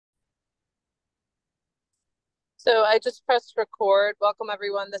So I just pressed record. Welcome,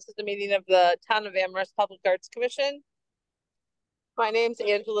 everyone. This is the meeting of the Town of Amherst Public Arts Commission. My name's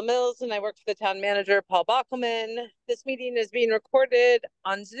Angela Mills, and I work for the town manager, Paul Bockelman. This meeting is being recorded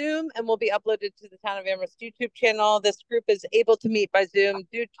on Zoom and will be uploaded to the Town of Amherst YouTube channel. This group is able to meet by Zoom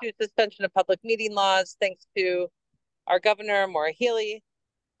due to suspension of public meeting laws, thanks to our governor, Maura Healey.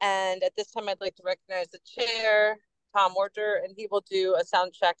 And at this time, I'd like to recognize the chair, Tom Warder, and he will do a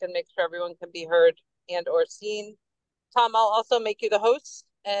sound check and make sure everyone can be heard and or seen. Tom, I'll also make you the host.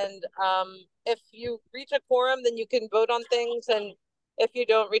 And if you reach a quorum, then you can vote on things. And if you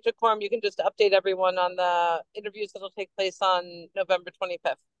don't reach a quorum, you can just update everyone on the interviews that'll take place on November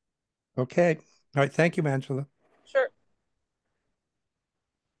 25th. Okay. All right. Thank you, Angela. Sure.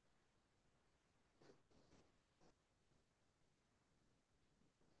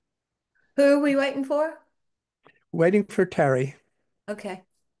 Who are we waiting for? Waiting for Terry. Okay.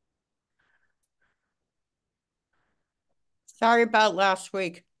 Sorry about last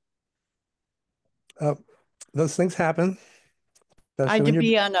week. Those things happen. I had to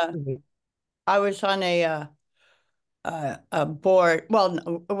be on I was on a board. Well,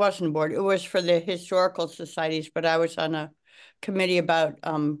 no, it wasn't a board. It was for the historical societies, but I was on a committee about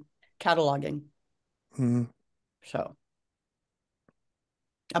cataloging. So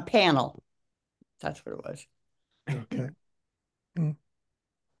a panel. That's what it was. Okay.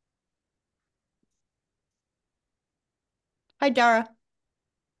 Hi, Dara.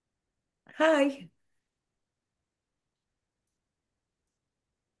 Hi.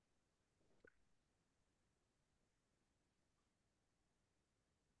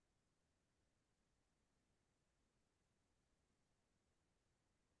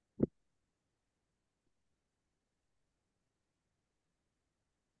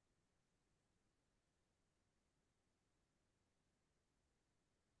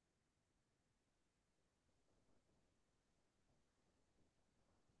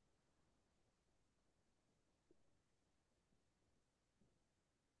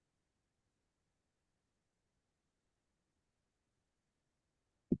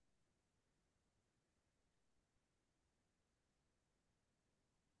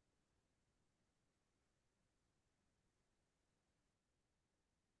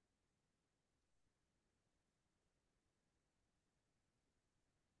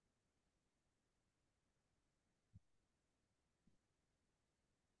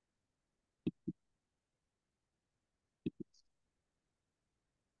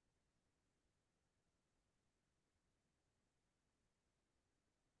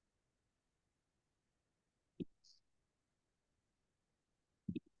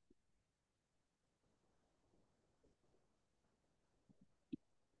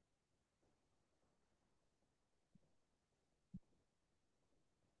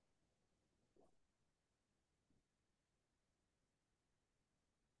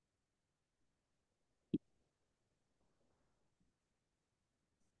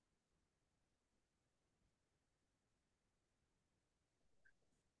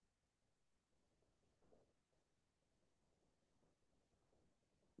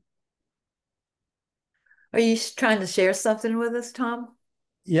 Are you trying to share something with us, Tom?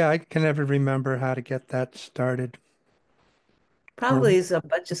 Yeah, I can never remember how to get that started. Probably is a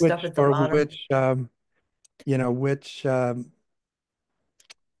bunch of stuff at the Or bottom. which um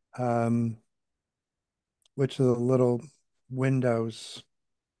which of the little windows.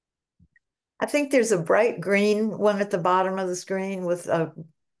 I think there's a bright green one at the bottom of the screen with a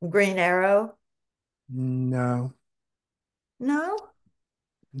green arrow. No. No?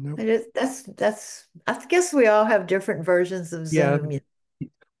 Nope. I guess we all have different versions of Yeah. Zoom.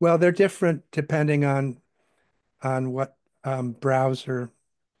 Well, they're different depending on what browser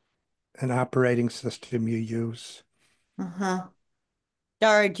and operating system you use. Uh-huh.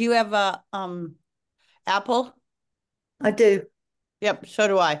 Dara, do you have a Apple? I do. Yep, so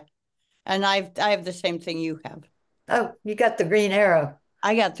do I. And I have the same thing you have. Oh, you got the green arrow.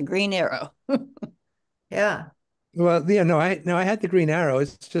 I got the green arrow. Yeah. Well, yeah, no, I had the green arrow.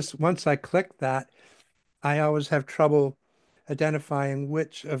 It's just once I click that, I always have trouble identifying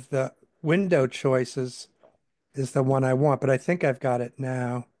which of the window choices is the one I want, but I think I've got it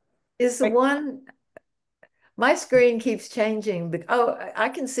now. Is the one my screen keeps changing. Oh, I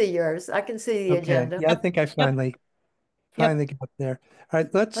can see yours. I can see the Okay. agenda. Yeah, I Yep. think I Yep. finally got there. All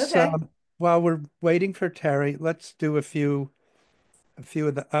right, let's Okay. while we're waiting for Terry, let's do a few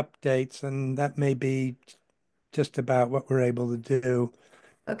of the updates, and that may be just about what we're able to do.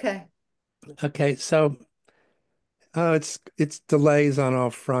 Okay. Okay, so it's delays on all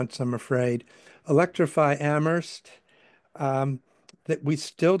fronts, I'm afraid. Electrify Amherst, that we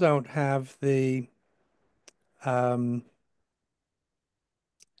still don't have the um,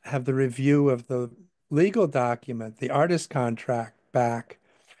 have the review of the legal document, the artist contract back.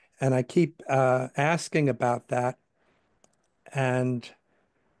 And I keep asking about that. And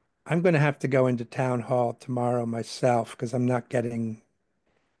I'm going to have to go into town hall tomorrow myself because I'm not getting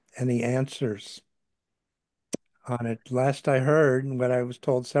any answers on it. Last I heard, and what I was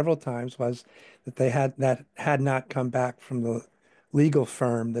told several times was that that had not come back from the legal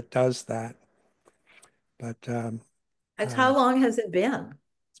firm that does that. But It's how long has it been?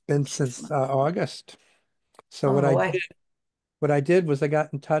 it's been since August. So Oh, boy. what I did was I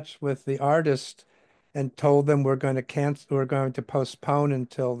got in touch with the artist and told them we're going to postpone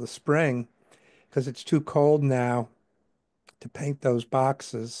until the spring because it's too cold now to paint those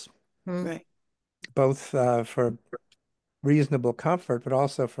boxes, Hmm. Right. both for reasonable comfort, but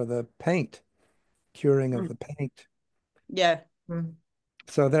also for the paint, curing of the paint. Yeah. Hmm.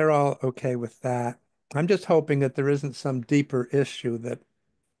 So they're all okay with that. I'm just hoping that there isn't some deeper issue that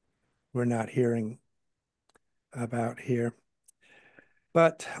we're not hearing about here.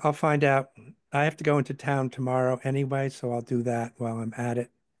 But I'll find out. I have to go into town tomorrow anyway, so I'll do that while I'm at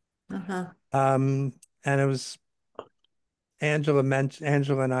it. Uh-huh. And it was Angela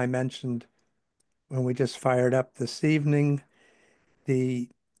and I mentioned when we just fired up this evening, the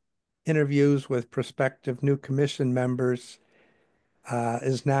interviews with prospective new commission members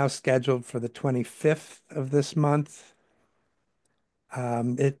is now scheduled for the 25th of this month.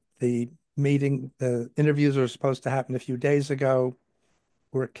 The interviews were supposed to happen a few days ago,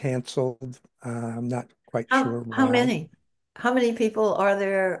 were canceled. I'm not quite sure How why. many? How many people are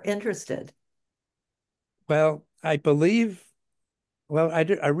there interested? Well, I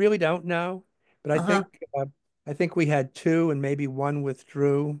really don't know, but Uh-huh. I think we had two and maybe one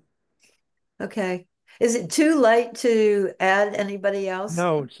withdrew. Okay. Is it too late to add anybody else?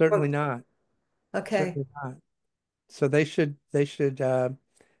 No, certainly Or- not. Okay. Certainly not. So they should put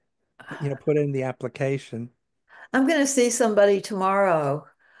in the application. I'm going to see somebody tomorrow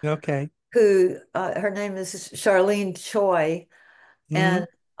Okay. who her name is Charlene Choi, Hmm. and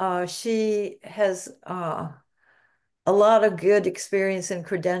she has a lot of good experience and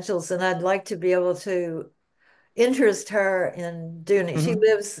credentials, and I'd like to be able to interest her in doing it. She Hmm.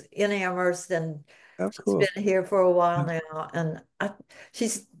 lives in Amherst and Oh, she's cool. been here for a while now, and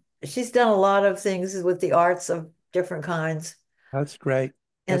she's she's done a lot of things with the arts of different kinds, That's great.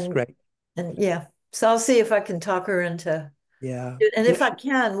 That's and great. yeah. So I'll see if I can talk her into Yeah. it. And if I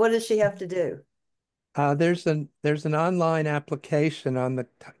can, what does she have to do? There's an online application on the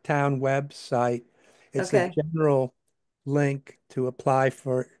town website. It's a Okay. general link to apply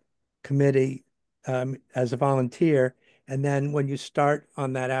for committee as a volunteer. And then when you start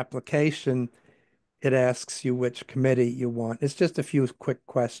on that application, it asks you which committee you want. It's just a few quick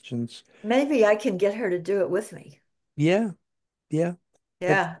questions. Maybe I can get her to do it with me. Yeah, yeah. But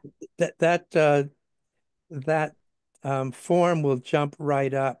Yeah. that that uh, that form will jump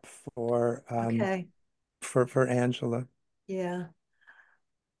right up Okay. for Angela. Yeah.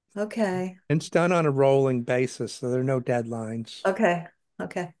 Okay. It's done on a rolling basis, so there are no deadlines. Okay.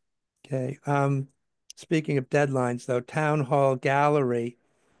 Okay. Okay. Speaking of deadlines, though, Town Hall Gallery,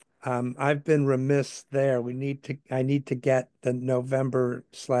 I've been remiss there. I need to get the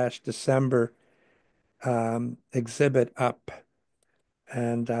November/December exhibit up,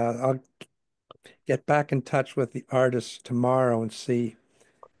 and I'll get back in touch with the artists tomorrow and see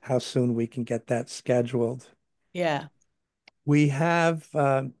how soon we can get that scheduled. Yeah. We have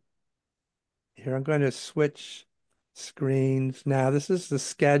here. I'm going to switch screens now. This is the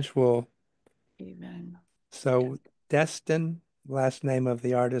schedule. Even. So Destin, last name of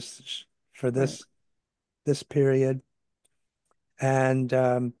the artist for Right. this period, and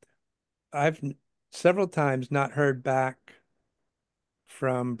I've several times not heard back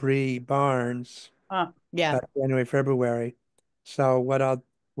from Bree Barnes, Yeah. January, February. So what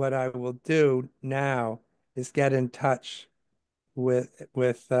I will do now is get in touch with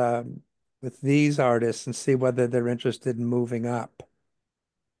with these artists and see whether they're interested in moving up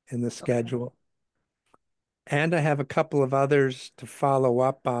in the Okay. schedule. And I have a couple of others to follow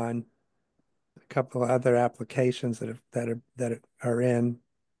up on, a couple of other applications have been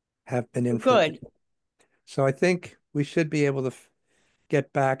in for. Good. So I think we should be able to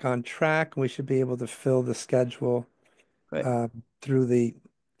get back on track. We should be able to fill the schedule Good. through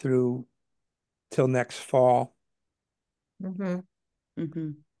through till next fall. Mm-hmm.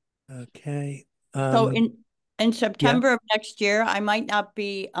 Mm-hmm. Okay. So in Yeah. September of next year, I might not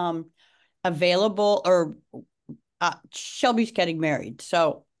be available, or Shelby's getting married,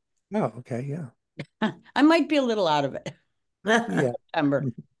 so Oh, okay. Yeah. I might be a little out of it Yeah. September,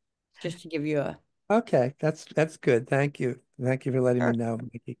 just to give you a Okay, that's good. Thank you. Thank you for letting me Sure. know,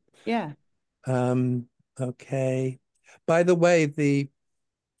 Mickey. Yeah. Um, okay. By the way, the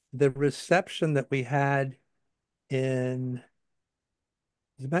reception that we had in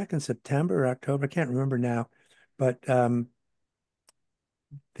was it back in September or October? I can't remember now. But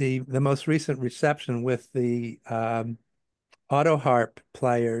the most recent reception with the auto harp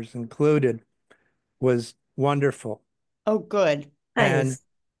players included was wonderful. Oh, good. And Nice.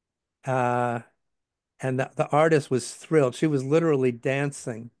 uh the artist was thrilled. She was literally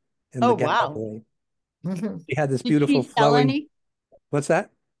dancing in the Oh, wow. gallery. She had this Did beautiful she sell flowing. any? What's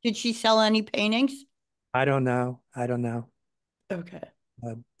that? Did she sell any paintings? I don't know. I don't know. Okay.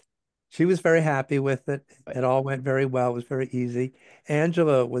 Uh, she was very happy with it. It Right. all went very well. It was very easy.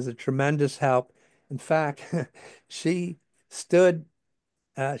 Angela was a tremendous help. In fact, she stood,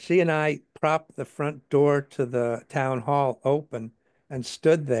 she and I propped the front door to the town hall open and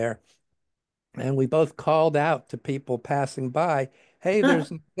stood there. And we both called out to people passing by, hey,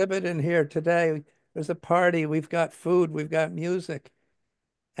 there's an exhibit in here today. There's a party. We've got food. We've got music.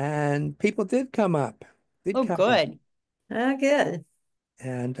 And people did come up, did Oh, come up. good. Oh, good.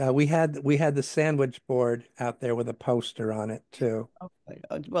 And we had the sandwich board out there with a poster on it too. Oh, good.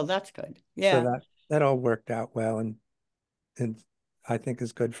 Oh, well, that's good. So Yeah. that all worked out well and I think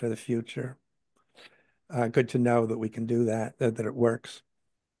is good for the future. Good to know that we can do that it works.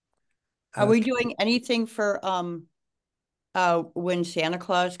 Are we Okay. doing anything for when Santa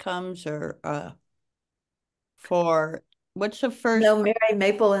Claus comes or for what's the first? No Mary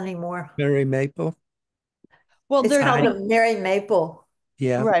Maple anymore. Mary Maple. Well, It's there's called I a Mary Maple.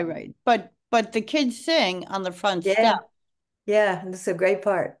 Yeah. right, right. But the kids sing on the front Yeah. step. Yeah, it's a great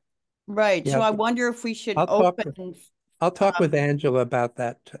part. Right. So Yeah. I wonder if we should I'll talk open I'll talk with Angela about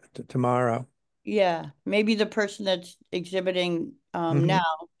that tomorrow. yeah, maybe the person that's exhibiting Hmm.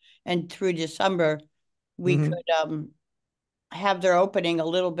 now and through December, we Hmm. could have their opening a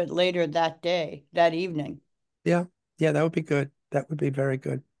little bit later that day, that evening. Yeah. Yeah, that would be good. That would be very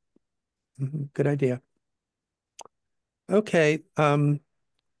good. Good idea. Okay.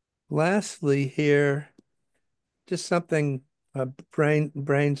 Lastly here, just something a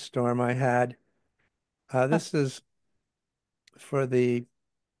brainstorm I had. This is for the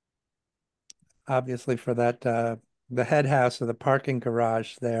obviously for that the head house of the parking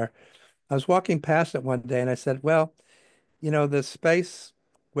garage there. I was walking past it one day and I said, well, the space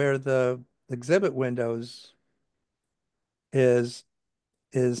where the exhibit windows is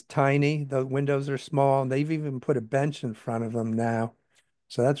is tiny. The windows are small, and they've even put a bench in front of them now.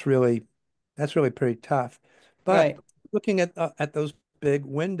 So that's really pretty tough. But Right. looking at those big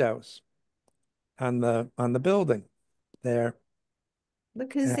windows on the building there,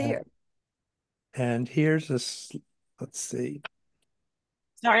 Look who's and, here. and here's this. Let's see.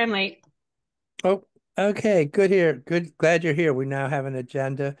 Sorry, I'm late. Oh, okay, good here. Good, glad you're here. We now have an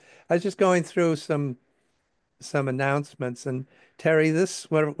agenda. I was just going through some announcements, and Terry, this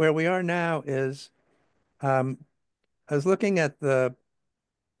where we are now is um, I was looking at the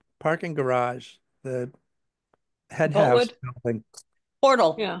parking garage, the head house Boltwood? building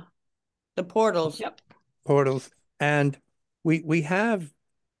Portal, Yeah. the portals. Yep. portals, and we have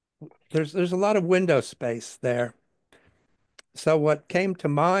there's a lot of window space there. So what came to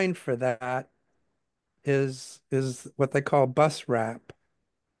mind for that is what they call bus wrap.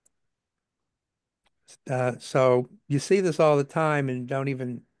 So you see this all the time and don't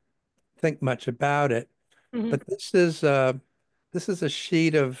even think much about it. Mhm. But this is a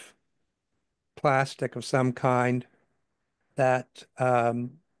sheet of plastic of some kind that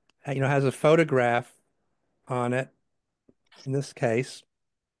has a photograph on it in this case,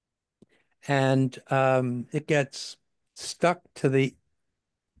 and it gets stuck to the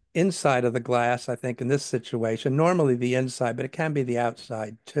inside of the glass, I think, in this situation. Normally the inside, but it can be the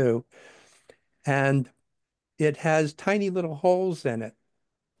outside too. And it has tiny little holes in it.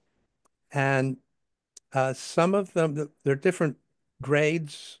 And some of them, there are different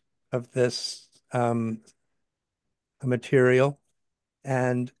grades of this material.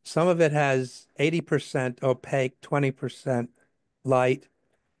 And some of it has 80% opaque, 20% light.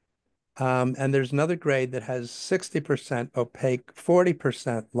 And there's another grade that has 60% opaque,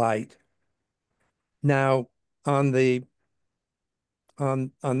 40% light. Now, on the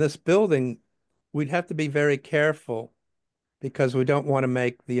on this building, we'd have to be very careful because we don't want to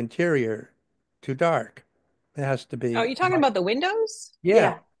make the interior too dark. It has to Oh, be you're talking about the windows? yeah.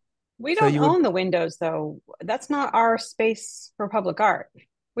 Yeah. We So don't you would own the windows, though. That's not our space for public art.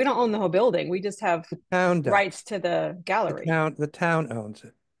 We don't own the whole building. We just have the town does. rights to the gallery. The town owns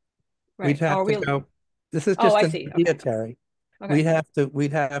it. We'd Right. have Oh, to go. This is oh, just I an see. idea, Okay. Terry. Okay.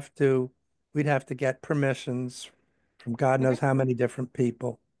 We'd have to we'd have to get permissions from God knows Okay. how many different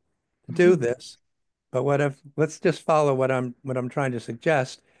people to do this. But let's just follow what I'm trying to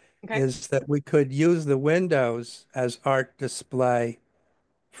suggest Okay. is that we could use the windows as art display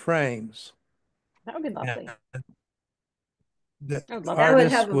frames. That would be lovely. And the I would love That would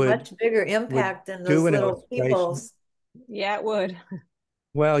artists have a much bigger impact than do those an little illustration. peoples. Yeah, it would.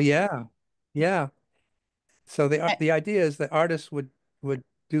 Well, yeah, yeah. So Eh, the idea is that artists would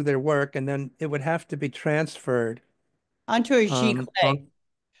do their work, and then it would have to be transferred. Onto a giclée,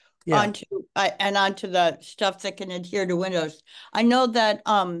 Yeah. onto the stuff that can adhere to windows. I know that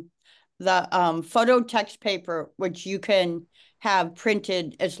the photo text paper, which you can have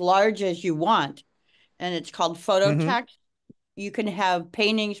printed as large as you want, and it's called photo Mhm. text. You can have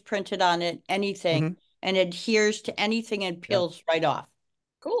paintings printed on it, anything, Mhm. and it adheres to anything and Yeah. peels right off.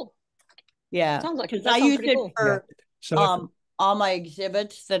 Cool. Yeah, Sounds like because that I sounds use pretty it cool. Yeah. for So all my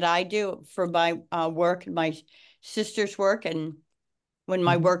exhibits that I do for my work and my sister's work, and when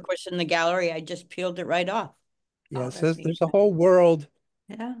my Mhm. work was in the gallery, I just peeled it right off. yeah, Oh, so that's neat. there's a whole world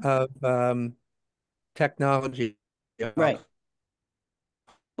Yeah. of technology Right.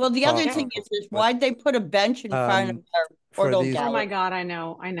 Well, the other Yeah. thing is why'd they put a bench in front of um, our for portal these. Oh my gallery? God, I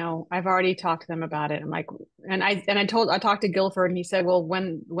know. I've already talked to them about it. I'm like, and I talked to Guilford and he said, well,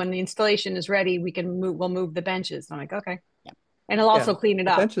 when the installation is ready, we'll move the benches. I'm like, okay. Yeah. And it'll also Yeah, clean it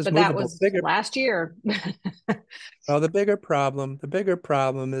the up. bench is But that movable. was last year. Well, the bigger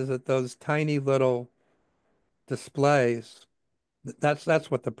problem is that those tiny little displays,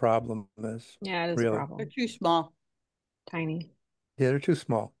 that's what the problem is, Yeah, it is a really. They're problem. too small. Tiny. Yeah, they're too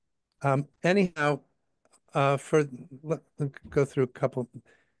small. Anyhow, let's go through a couple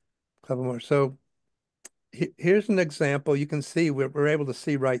more. So here's an example. You can see we're able to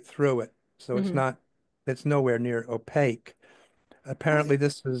see right through it. So Hmm. it's nowhere near opaque. That's Apparently,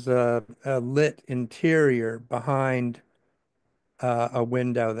 this is a lit interior behind a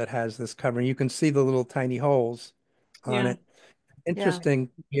window that has this covering. You can see the little tiny holes on Yeah. it. yeah.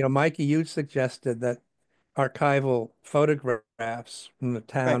 Interesting. Mikey, you suggested that archival photographs from the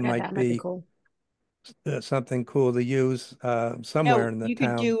town Right. Yeah, might that might be be cool. something cool to use Yeah, somewhere in the you could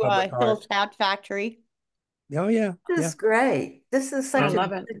town do public art. Hill's Hat Factory. Oh yeah, This yeah. is great. This is I such a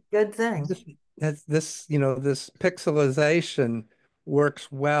love it. good thing. This pixelization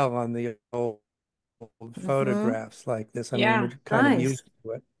works well on the old Hmm. photographs like this. I mean, we're Yeah. kind of Nice. used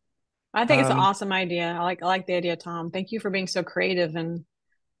to it. I think it's an Um, awesome idea. I like the idea, Tom. Thank you for being so creative and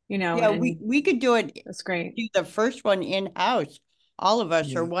Yeah, we and we could do it, that's great. do the first one in-house. All of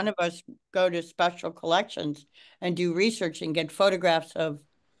us or yeah. one of us go to special collections and do research and get photographs of,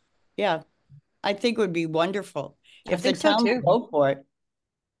 yeah, I think it would be wonderful I if the think so town too. would go for it.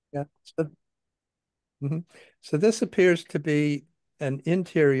 Yeah. Mhm. So this appears to be an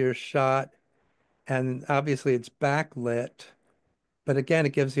interior shot, and obviously it's backlit. But again,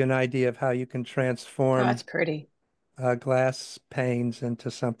 it gives you an idea of how you can Oh, that's transform pretty. glass panes into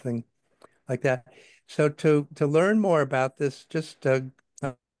something like that. So to learn more about this, just uh,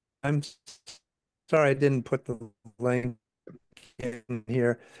 I'm sorry I didn't put the link in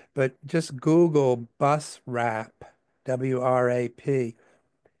here, but just Google bus wrap, WRAP, Okay.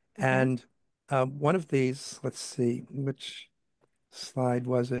 and one of these. Let's see, which slide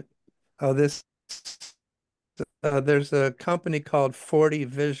was it? Oh, this. There's a company called 40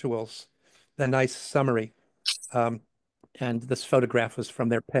 Visuals, a nice summary. And this photograph was from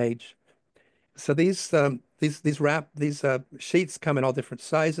their page. So these sheets come in all different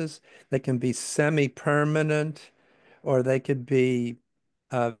sizes. They can be semi-permanent, or they could be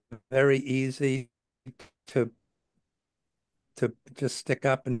uh, very easy to just stick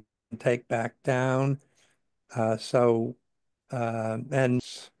up and take back down. So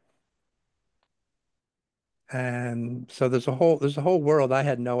and so there's a whole world I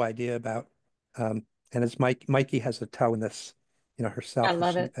had no idea about. And it's Mikey has a toe in this, I herself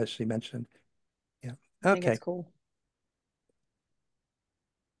love it. as she mentioned. Yeah. I think it's Okay. cool.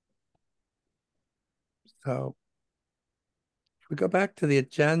 So if we go back to the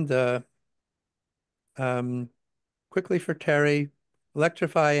agenda, um, quickly for Terry,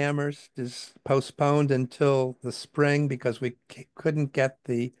 Electrify Amherst is postponed until the spring because we couldn't get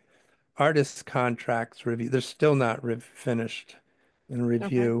the artist contracts review. They're still not finished in Okay.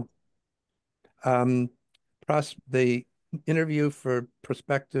 review. Um, the interview for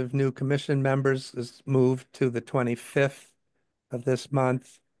prospective new commission members is moved to the 25th of this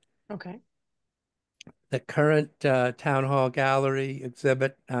month. Okay. The current town hall gallery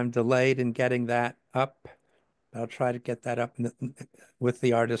exhibit, I'm delayed in getting that up. I'll try to get that up with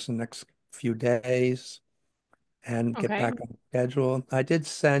the artist in the next few days and get Okay. back on schedule. I did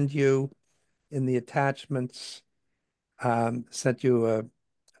send you in the attachments, sent you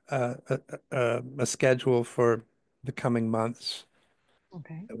a schedule for the coming months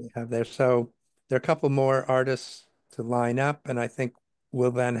Okay, that we have there. So there are a couple more artists to line up, and I think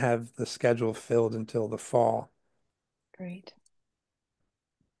we'll then have the schedule filled until the fall. great.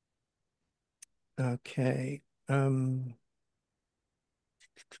 Okay. All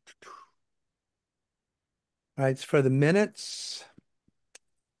right, for the minutes.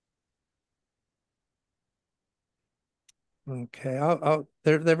 Okay,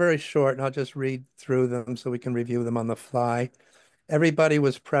 they're very short, and I'll just read through them so we can review them on the fly. Everybody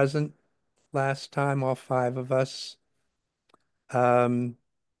was present last time, all five of us. Okay.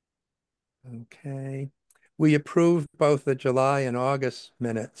 We approved both the July and August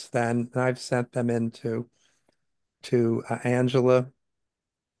minutes then, and I've sent them in to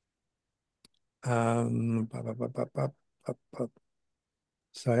Bup, bup, bup, bup, bup, bup, bup.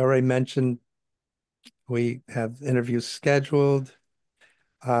 So I already mentioned we have interviews scheduled.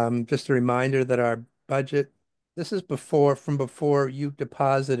 Just a reminder that our budget, this is from before you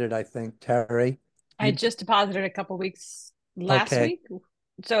deposited, I think, Terry. I just deposited a couple weeks last Okay, week.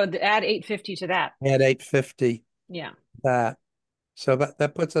 So add 850 to that. at 850 Yeah. that. So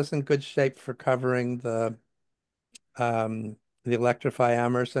that puts us in good shape for covering the Electrify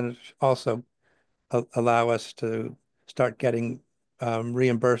Amherst, and it also allow us to start getting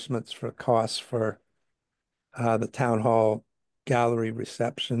reimbursements for costs for the town hall gallery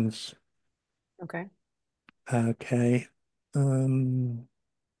receptions. Okay. Okay. Um,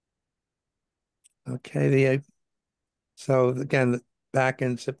 okay. So again, back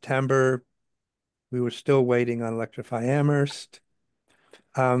in September, we were still waiting on Electrify Amherst.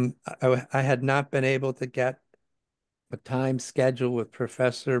 I had not been able to get a time schedule with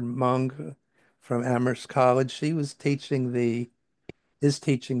Professor Mung from Amherst College. She was is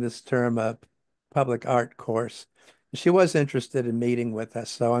teaching this term a public art course. She was interested in meeting with us,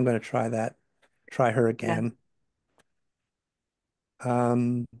 so I'm going to try her again.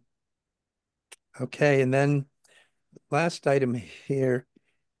 Um, okay, and then last item here.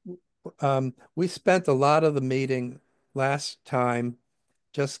 We spent a lot of the meeting last time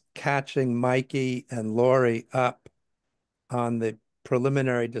just catching Mikey and Lori up on the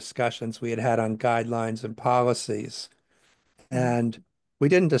preliminary discussions we had had on guidelines and policies. And we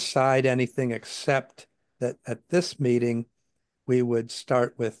didn't decide anything except that at this meeting, we would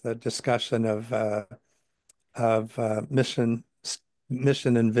start with a discussion of mission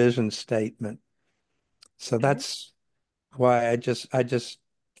and vision statement. So that's why I just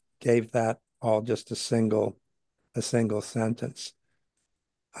gave that all just a single sentence.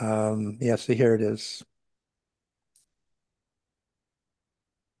 Yeah, so here it is.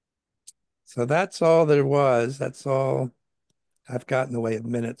 So that's all there was. That's all I've got in the way of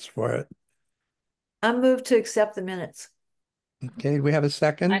minutes for it. I move to accept the minutes. Okay, do we have a I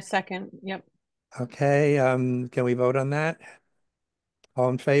second? second. Yep. Okay, can we vote on that? All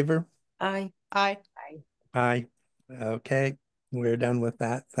in favor? Aye. Aye. Aye. Okay, we're done with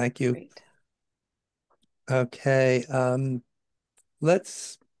that. Thank you. Great. Okay,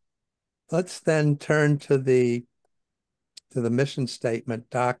 let's then turn to the mission statement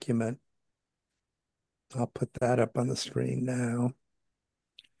document. I'll put that up on the screen now.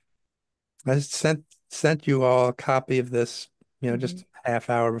 I sent you all a copy of this, just a half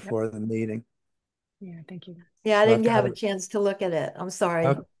hour before the meeting. Yeah, thank you. Yeah, I So I've didn't got have a it. chance to look at it. I'm sorry.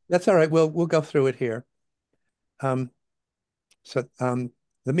 Oh, that's all right. We'll go through it here. So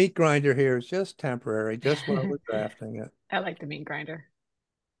the meat grinder here is just temporary, just while we're drafting it. I like the meat grinder.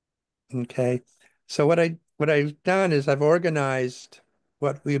 Okay. So what I've done is I've organized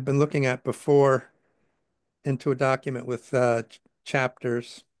what we've been looking at before into a document with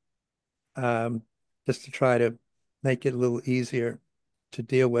chapters, just to try to make it a little easier to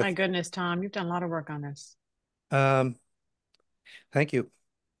deal with. My goodness, Tom, you've done a lot of work on this. Um, thank you.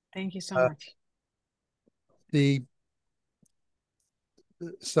 Thank you so much. The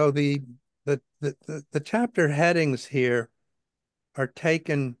so the chapter headings here are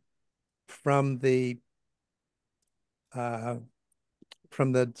taken from uh,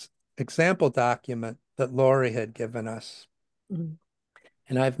 the example document that Lori had given us. Mhm.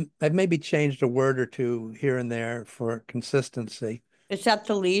 And I've maybe changed a word or two here and there for consistency. Is that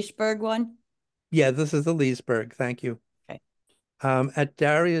the Leesburg one? Yeah, this is the Leesburg. Thank you. Okay. At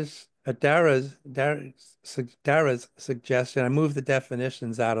Dara's suggestion, I moved the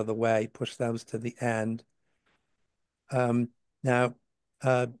definitions out of the way, push those to the end. Now,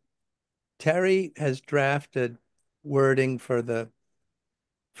 Terry has drafted wording for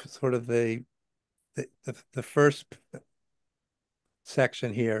sort of the first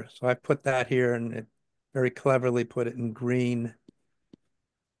section here. So I put that here and it very cleverly put it in green.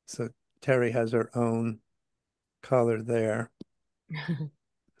 So Terry has her own color there.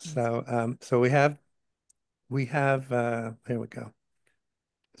 So so we have here we go.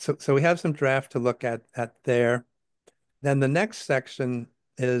 So we have some draft to look at there. Then the next section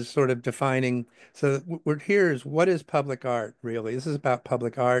is sort of defining. So we're here is what is public art really? This is about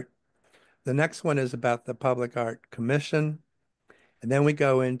public art. The next one is about the Public Art Commission. And then we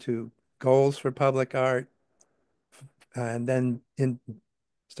go into goals for public art and then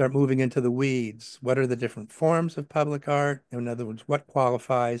start moving into the weeds. What are the different forms of public art? In other words, what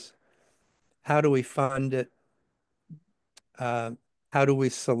qualifies? How do we fund it? How do we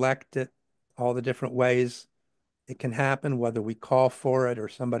select it? All the different ways it can happen, whether we call for it or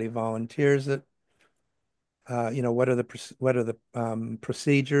somebody volunteers it. What are the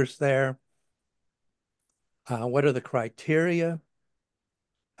procedures there? What are the criteria?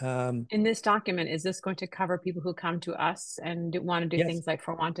 In this document, is this going to cover people who come to us and want to do Yes. things like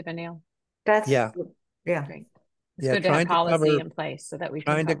for want of a nail? That's, Yeah. yeah. Great. It's Yeah, good to have trying to policy cover- in place so that we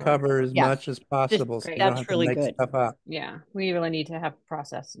can Trying to cover as Yeah. much as possible, so great. you don't That's have to really make good. stuff up. Yeah, we really need to have a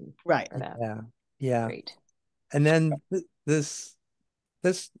process Right. for that. Yeah, yeah. Great. And then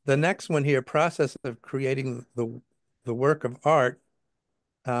the next one here, process of creating the work of art.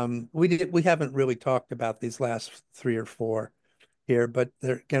 We haven't really talked about these last 3 or 4 here, but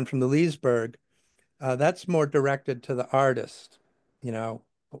they're again from the Leesburg. That's more directed to the artist,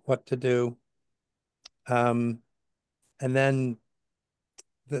 what to do. And then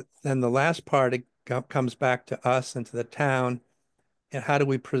the last part comes back to us and to the town, and how do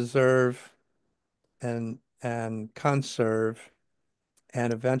we preserve and conserve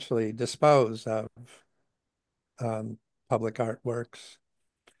and eventually dispose of public artworks.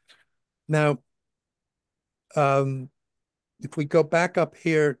 Now, if we go back up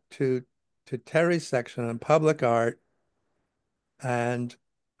here to Terry's section on public art, and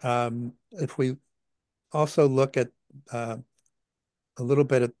if we also look at a little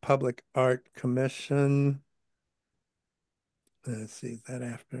bit of Public Art Commission, let's see that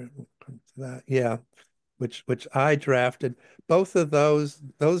after we'll come to that, yeah, which I drafted. Both of those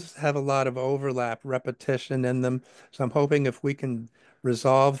have a lot of overlap, repetition in them. So I'm hoping if we can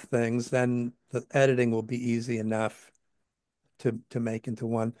resolve things, then the editing will be easy enough to make into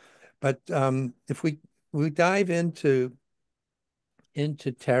one. But if we dive into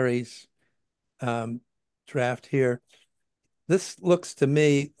Terry's draft here, this looks to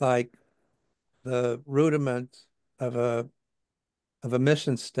me like the rudiment of a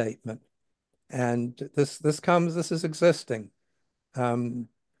mission statement. And this is existing.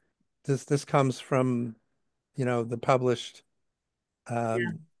 This comes from, the published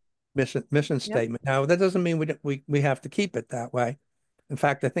mission statement. Now, that doesn't mean we have to keep it that way. In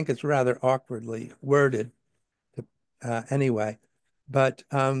fact, I think it's rather awkwardly worded anyway. But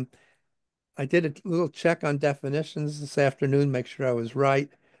I did a little check on definitions this afternoon, make sure I was right.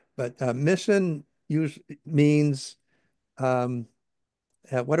 But mission usually means what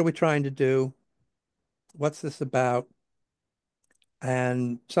are we trying to do? What's this about?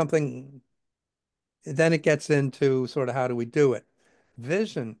 And something, then it gets into sort of how do we do it?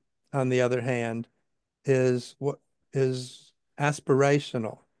 Vision, on the other hand, is what is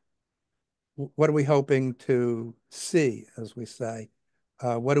aspirational. What are we hoping to see, as we say?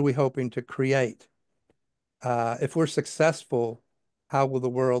 What are we hoping to create? If we're successful, how will the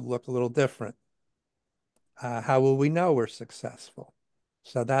world look a little different? How will we know we're successful?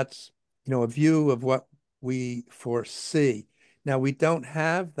 So that's, a view of what we foresee. Now, we don't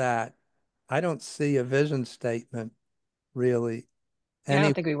have that. I don't see a vision statement really. I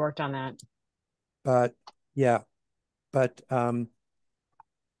don't think we worked on that. But yeah, but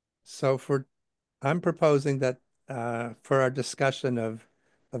so I'm proposing that for our discussion of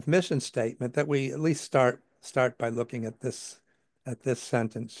mission statement, that we at least start by looking at this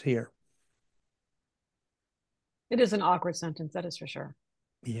sentence here. It is an awkward sentence, that is for sure.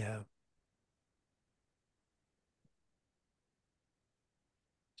 Yeah.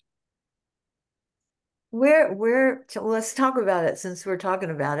 Let's talk about it since we're talking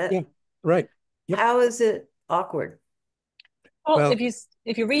about it. Yeah, right. Yep. How is it awkward? Well,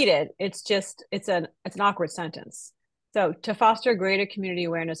 if you read it, it's an awkward sentence. So to foster greater community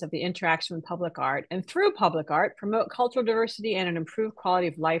awareness of the interaction with public art and through public art, promote cultural diversity and an improved quality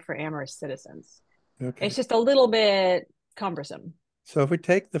of life for Amherst citizens. Okay. It's just a little bit cumbersome. So if we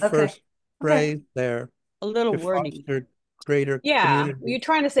take the first phrase there, a little to wordy. foster greater Yeah, community. you're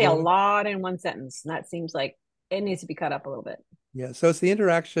trying to say a awareness. lot in one sentence, and that seems like it needs to be cut up a little bit. Yeah, so it's the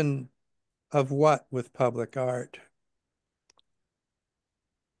interaction of what with public art?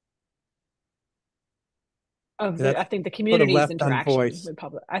 of That's I think the sort of community's left interaction unvoiced. with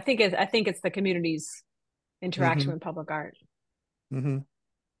public. I think it's the community's interaction Mm-hmm. with public art. Mm-hmm.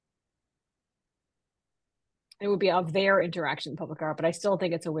 It would be of their interaction with public art, but I still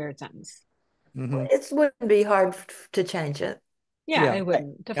think it's a weird sentence. Mm-hmm. It wouldn't be hard to change it. Yeah, Yeah. it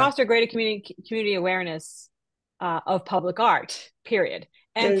wouldn't. To Yeah. foster greater community awareness of public art, period.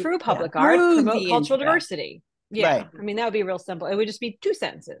 And There- through yeah. public art, Through promote the cultural interact- diversity. Yeah. Right. I mean, that would be real simple. It would just be 2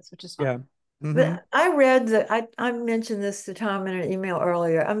 sentences, which is fine. Yeah. Mm-hmm. But I read I mentioned this to Tom in an email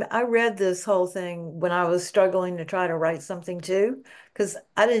earlier. I read this whole thing when I was struggling to try to write something too, because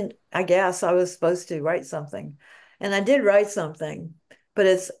I guess I was supposed to write something. And I did write something, but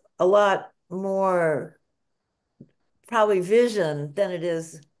it's a lot more probably vision than it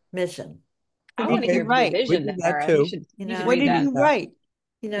is mission. I What want did to you hear write? We vision, did that Sarah. too. You should You you should know? What read did that. you write?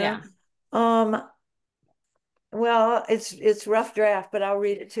 You know? Yeah. Well, it's rough draft, but I'll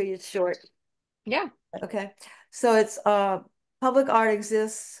read it to you. It's short. Yeah. Okay, so it's public art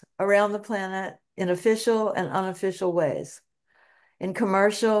exists around the planet in official and unofficial ways, in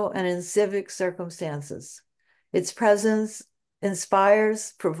commercial and in civic circumstances. Its presence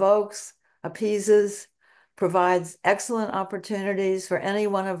inspires, provokes, appeases, provides excellent opportunities for any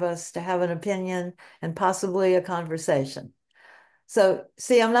one of us to have an opinion and possibly a conversation. So,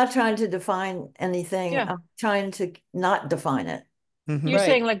 see, I'm not trying to define anything. Yeah. I'm trying to not define it. Mm-hmm. You're Right.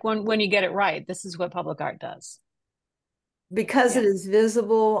 saying like when you get it right, this is what public art does. Because it Yeah. is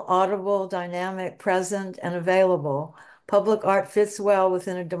visible, audible, dynamic, present, and available, public art fits well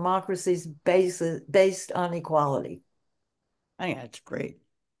within a democracy's based on equality. I think that's great.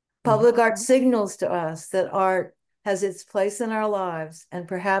 Public art signals to us that art has its place in our lives, and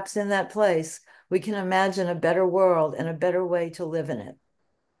perhaps in that place, we can imagine a better world and a better way to live in it.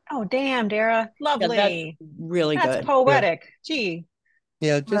 Oh, damn, Dara. Yeah, that's Lovely. really That's good. poetic. Gee.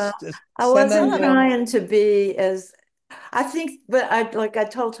 Yeah, Well, just I send that wasn't love it. down. trying to be as, I think, but like I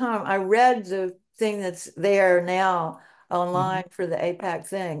told Tom, I read the thing that's there now online for the APAC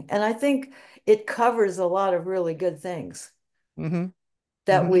thing, and I think it covers a lot of really good things Mm-hmm.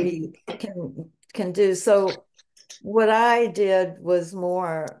 that Mhm. we can do. So what I did was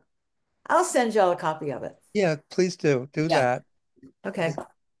more, I'll send y'all a copy of it. Yeah, please do Yeah. that. Okay.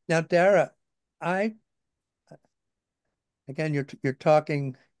 Now, Dara, again, you're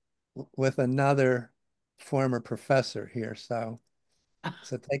talking with another former professor here, so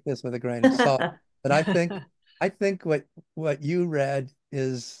take this with a grain of salt. But I think what you read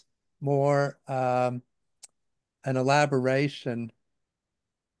is more an elaboration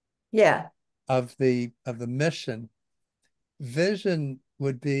Yeah. of the mission. Vision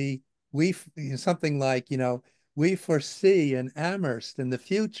would be something like, we foresee in Amherst in the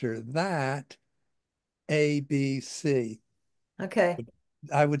future that A, B, C. Okay.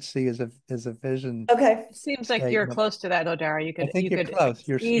 I would see as a vision Okay. It seems like you're statement. close to that though, Dara. I think you're could close.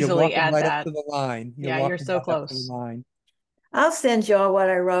 You're easily walking add right that. up to the line. Yeah, you're walking so right up to the close. line. I'll send y'all what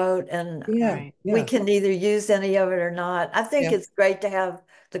I wrote, and Yeah, Right. we yeah, can either use any of it or not. I think Yeah. it's great to have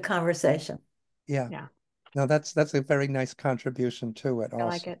the conversation. yeah. Yeah. No, that's a very nice contribution to it I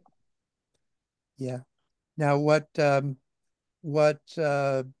like also. it. Yeah. Now what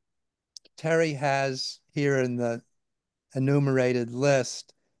Terry has here in the enumerated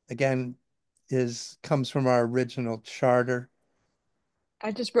list again comes from our original charter.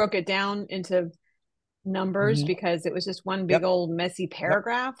 I just broke it down into numbers Mhm. because it was just one Yep. big old messy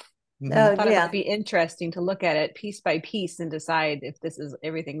paragraph. Mhm. I thought it Yeah. might be interesting to look at it piece by piece and decide if this is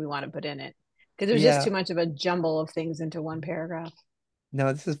everything we want to put in it. Because it was just Yeah. too much of a jumble of things into one paragraph.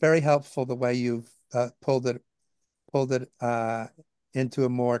 No, this is very helpful the way you've pulled it into a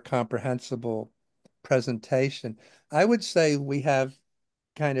more comprehensible presentation. I would say we have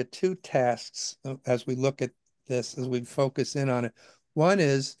kind of two tasks as we look at this, as we focus in on it. One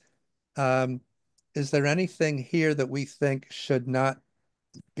is there anything here that we think should not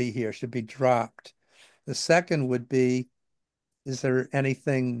be here, should be dropped? The second would be, is there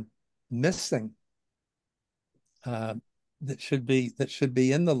anything missing that should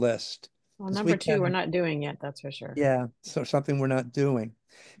be in the list? Well, 'Cause number we two, we're can- not doing yet, that's for sure. Yeah, so something we're not doing.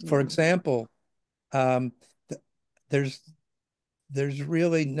 For Yeah. example, th there's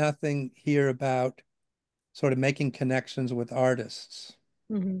really nothing here about sort of making connections with artists,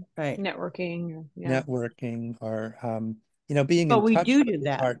 Mhm. Right. Networking, yeah. networking, or being But in we touch do with the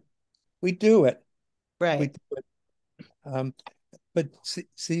that. art. We do it. We Right. do it. But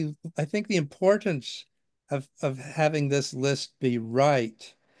see, I think the importance of having this list be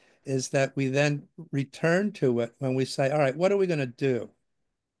right is that we then return to it when we say, all right, what are we going to do?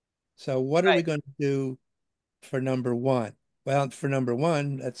 So what are we Right. going to do for number one? Well, for number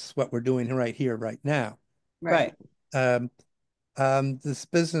one, that's what we're doing right here, right now. Right. This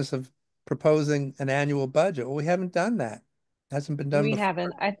business of proposing an annual budget. Well, we haven't done that. Hasn't been done We before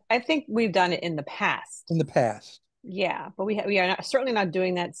haven't. I think we've done it in the past. in the past. Yeah, but we are certainly not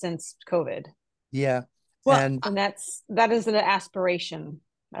doing that since COVID. Yeah. Well, And And that is an aspiration.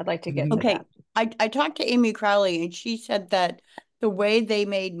 I'd like to get to okay. that. I talked to Amy Crowley and she said that the way they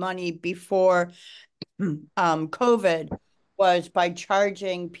made money before COVID was by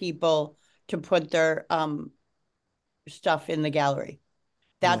charging people to put their stuff in the gallery.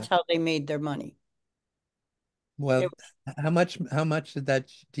 That's how they made their money. well, It- how much did that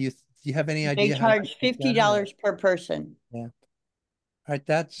do you have any They idea how much charge they $50 per person. Yeah. All right,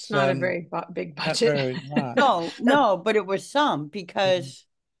 that's It's not a very big not budget. very lot. No, but it was some because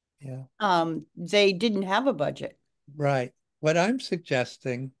Yeah. they didn't have a budget. Right. What I'm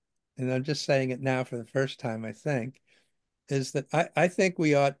suggesting, and I'm just saying it now for the first time, I think, is that I think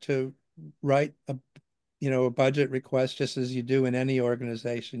we ought to write a budget request just as you do in any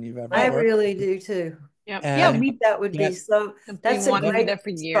organization you've ever I worked. really do too. Yep. And Yeah, I think that would be get- so, that's a wanted to do great that for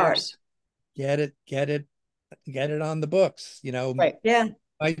start. years. Get it on the books. Right. Yeah,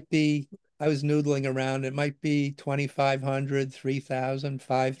 Might be, I was noodling around. It might be 2,500, 3,000,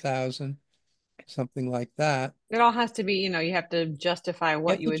 5,000, something like that. It all has to be, you have to justify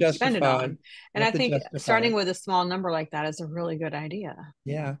what have you to would spend it justify- on. And have I to think justify starting it. with a small number like that is a really good idea.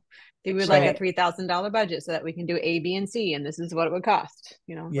 Yeah. They would like a Right. $3,000 budget so that we can do A, B, and C, and this is what it would cost,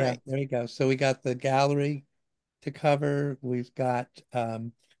 Yeah, Right. there you go. So we got the gallery to cover. We've got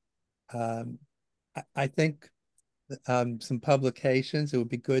I think some publications. It would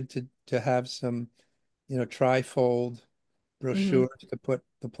be good to have some, trifold brochures to put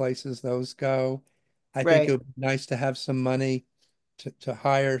the places those go. I think it Right. would be nice to have some money to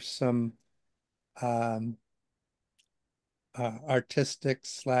hire some um, artistic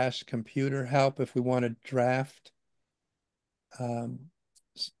 / computer help if we want to draft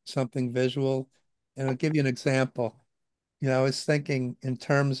something visual. And I'll give you an example. I was thinking in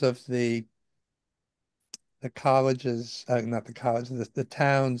terms of the colleges, not the colleges, the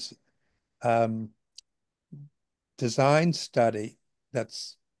town's um, design study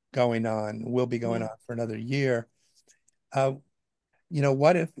that's going on, will be going on for another year.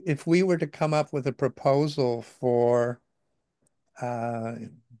 What if we were to come up with a proposal for,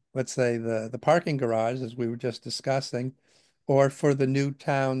 let's say the parking garage, as we were just discussing, or for the new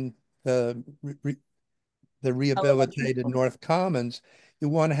town, the rehabilitated North Commons, you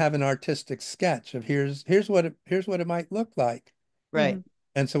want to have an artistic sketch of here's what it might look like. Right.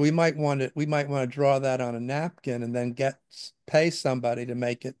 And so we might want to draw that on a napkin and then pay somebody to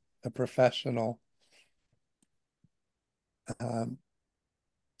make it a professional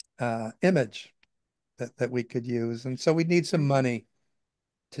image that we could use. And so we need some money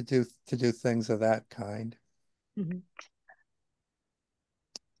to do things of that kind.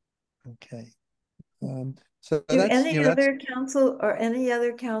 Okay. So do that's, any other council or any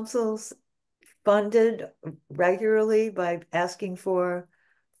other councils funded regularly by asking for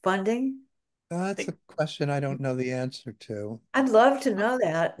funding? that's a question I don't know the answer to. I'd love to know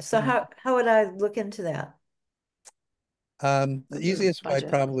that. So how would I look into that? The easiest way budget.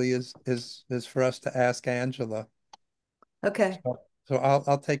 probably is for us to ask Angela. Okay. So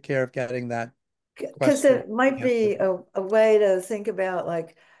I'll take care of getting that Because question it might be answered. a way to think about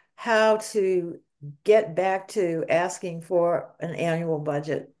like how to get back to asking for an annual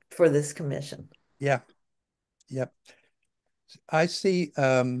budget for this commission. Yeah. Yep. I see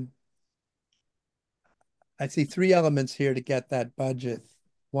 3 elements here to get that budget.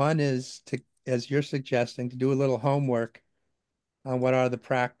 One is to, as you're suggesting, to do a little homework on what are the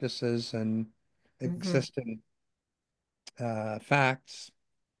practices and existing facts.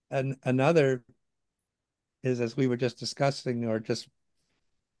 And another is, as we were just discussing or just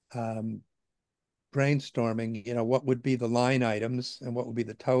brainstorming, what would be the line items and what would be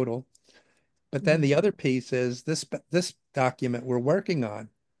the total. But then the other piece is this document we're working on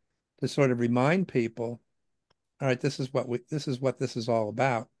to sort of remind people, all right, this is what this is all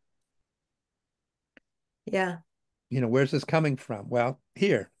about. Yeah. Where's this coming from? Well,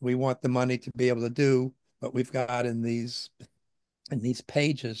 here, we want the money to be able to do what we've got in these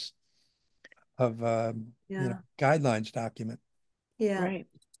pages of guidelines document. Yeah. Right.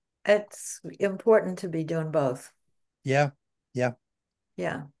 It's important to be doing both. Yeah. Yeah.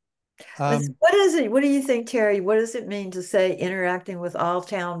 Um, What is it? What do you think, Terry? What does it mean to say interacting with all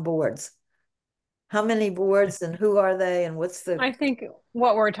town boards? How many boards and who are they and what's the? I think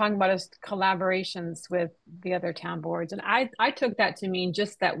what we're talking about is collaborations with the other town boards. And I took that to mean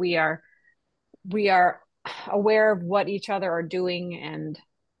just that we are aware of what each other are doing and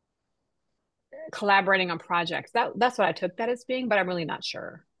collaborating on projects. That's what I took that as being, but I'm really not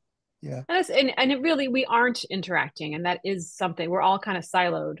sure. Yeah. And it really, we aren't interacting, and that is something, we're all kind of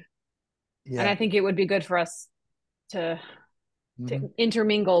siloed. And Yeah. I think it would be good for us to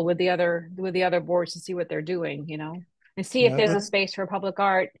intermingle with the other boards to see what they're doing, and see if there's a space for public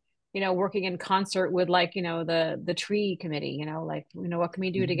art, working in concert with, like, the tree committee, like, what can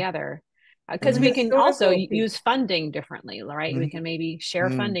we do together? Because we can also use funding differently, right? We can maybe share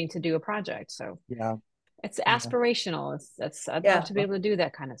funding to do a project. So yeah, it's aspirational. I'd love to be able to do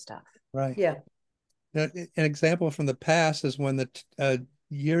that kind of stuff. right. Yeah. Now, an example from the past is when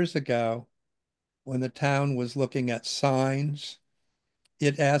years ago, when the town was looking at signs,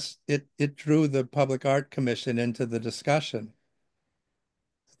 it drew the Public Art Commission into the discussion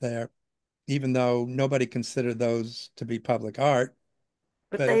there, even though nobody considered those to be public art.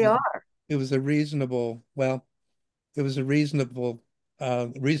 But they are. It was a reasonable, well, it was a reasonable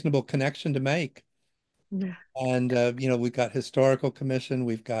connection to make. Yeah. And we've got Historical Commission,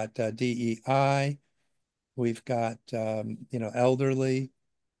 we've got DEI, we've got elderly.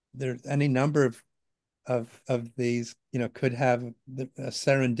 There's any number of these, could have a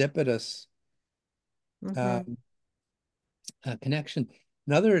serendipitous connection.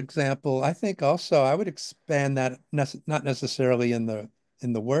 Another example, I think also I would expand that, not necessarily in the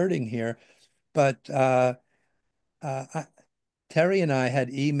wording here, but Terry and I had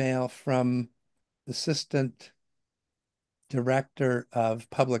email from the Assistant Director of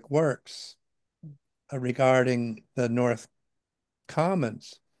Public Works regarding the North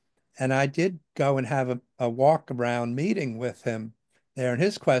Commons. And I did go and have a walk around meeting with him there. And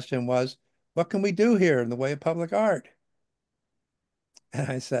his question was, what can we do here in the way of public art? And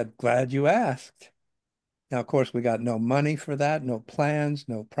I said, glad you asked. Now, of course, we got no money for that, no plans,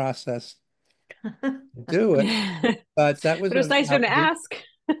 no process to do it. But that was But it's nice of him to ask.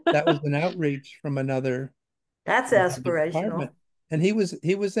 That was an outreach from another That's aspirational. department. And he was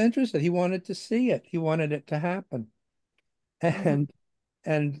interested. He wanted to see it. He wanted it to happen. And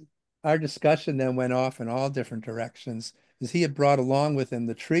our discussion then went off in all different directions, because he had brought along with him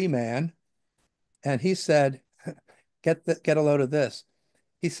the tree man. And he said, get a load of this.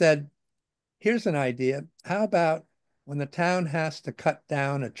 He said, here's an idea. How about when the town has to cut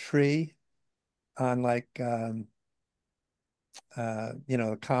down a tree on, like, the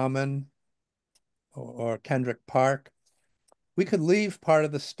Common or Kendrick Park, we could leave part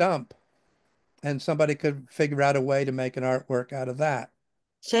of the stump and somebody could figure out a way to make an artwork out of that.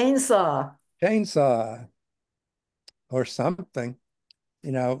 Chainsaw or something,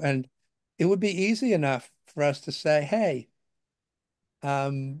 and it would be easy enough for us to say, hey,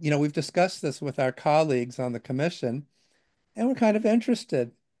 we've discussed this with our colleagues on the commission and we're kind of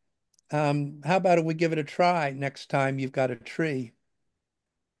interested. How about if we give it a try next time you've got a tree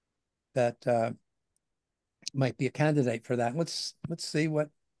that might be a candidate for that. Let's see what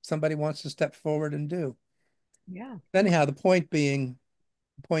somebody wants to step forward and do. Yeah. Anyhow, the point being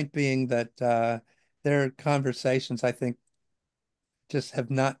that their conversations, I think, just have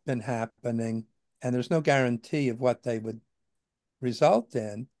not been happening, and there's no guarantee of what they would result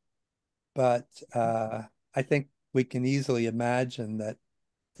in. But I think we can easily imagine that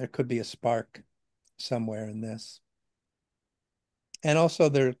there could be a spark somewhere in this. And also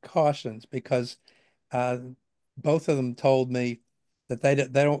there are cautions, because both of them told me that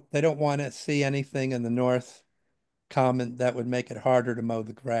they don't want to see anything in the North Common that would make it harder to mow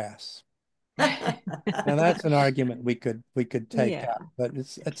the grass. Now that's an argument we could take up, but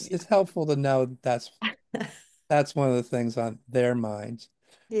it's helpful to know that's one of the things on their minds.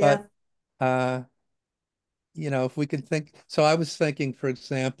 Yeah. But if we could think, so I was thinking, for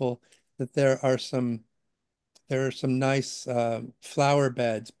example, that there are some nice flower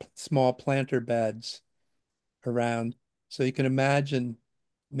beds, small planter beds around. So you can imagine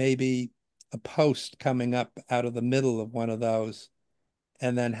maybe a post coming up out of the middle of one of those,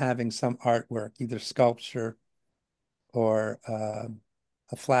 and then having some artwork, either sculpture or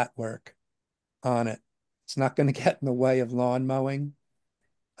a flat work on it. It's not going to get in the way of lawn mowing.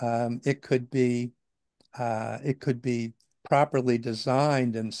 It could be properly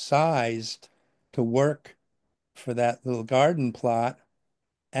designed and sized to work for that little garden plot.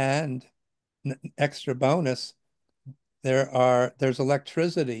 And extra bonus, there's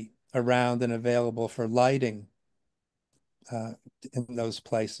electricity around and available for lighting in those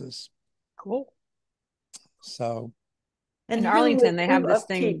places. Cool. So, in Arlington, they have this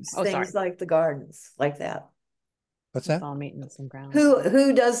thing. Oh, things like the gardens, like that. What's that? All maintenance and grounds.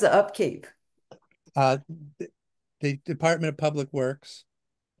 Who does the upkeep? The Department of Public Works.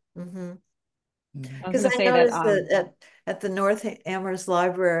 Because I noticed that at the North Amherst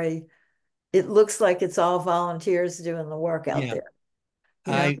Library, it looks like it's all volunteers doing the work out Yeah. there.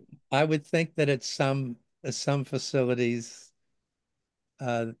 You know? I would think that at some facilities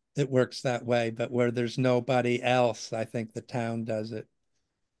it works that way, but where there's nobody else, I think the town does it.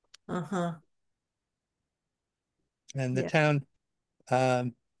 Uh-huh. And the Yeah.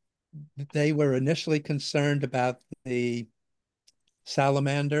 town, they were initially concerned about the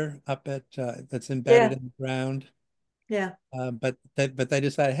salamander up at that's embedded Yeah. in the ground. Yeah. But they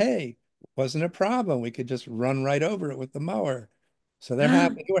decided, hey, wasn't a problem. We could just run right over it with the mower. So they're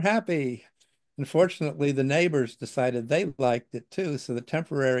happy. We're happy. Unfortunately, the neighbors decided they liked it too, so the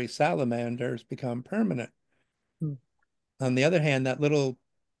temporary salamanders become permanent. Hmm. On the other hand, that little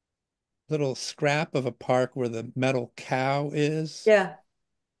scrap of a park where the metal cow is, Yeah.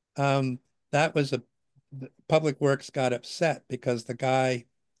 that was Public Works got upset because the guy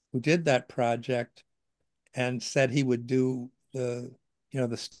who did that project and said he would do the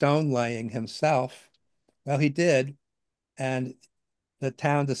stone laying himself. Well, he did, and the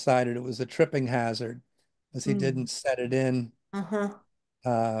town decided it was a tripping hazard because he didn't set it in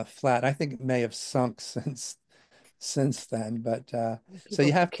Uh-huh. flat. I think it may have sunk since then, but so you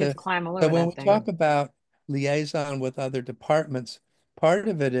People, have kids to. climb all So over when that we thing. talk about liaison with other departments, part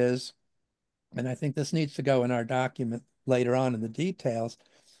of it is, and I think this needs to go in our document later on in the details,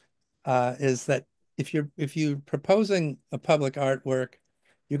 is that if you're proposing a public artwork,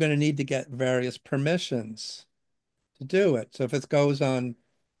 you're going to need to get various permissions to do it. So if it goes on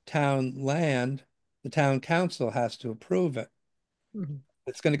town land, the town council has to approve it. Mhm. If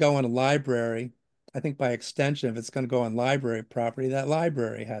it's going to go on a library, I think by extension, if it's going to go on library property, that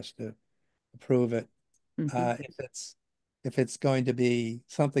library has to approve it. Mhm. If it's going to be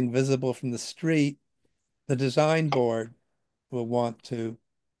something visible from the street, the design board will want to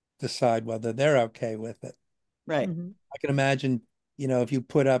decide whether they're okay with it. Right. Mhm. I can imagine, if you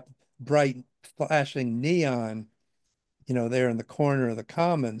put up bright flashing neon, there in the corner of the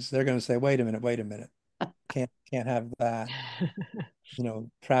commons, they're going to say, wait a minute. Can't have that,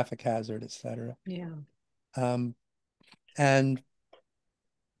 traffic hazard, etc. Yeah. And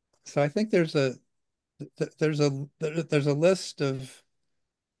so I think there's a list of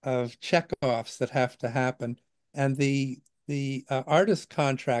checkoffs that have to happen. And the artist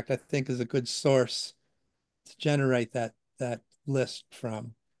contract, I think, is a good source to generate that list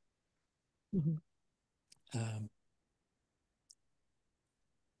from. Mhm.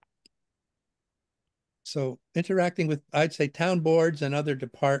 So interacting with, I'd say, town boards and other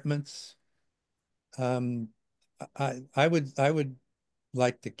departments, I would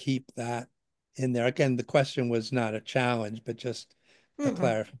like to keep that in there. Again, the question was not a challenge, but just a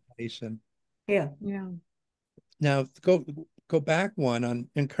clarification. Yeah. Yeah. Now, go back one on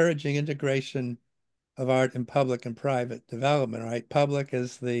encouraging integration of art in public and private development, right? Public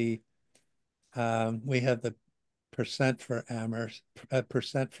is we have the percent for Amherst,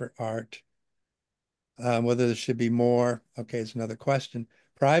 percent for art. Whether there should be more, okay, it's another question.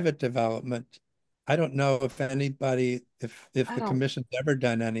 Private development, I don't know if if I the don't, commission's ever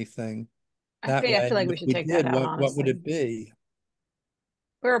done anything I that feel, I way. feel like And we if should we take that did, out, what would honestly. it be?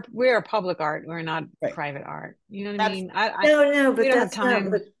 We're public art. We're not Right. private art. You know what I That's- mean? No, we but don't have that's not,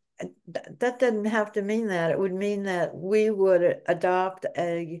 time. that doesn't have to mean that. It would mean that we would adopt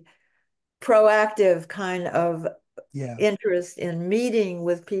a proactive kind of Yeah, interest in meeting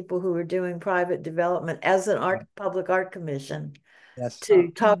with people who are doing private development as an public art commission yes, to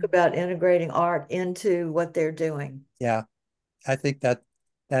talk about integrating art into what they're doing. yeah. I think that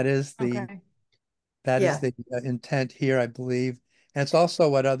is the Okay. intent here, I believe. And it's also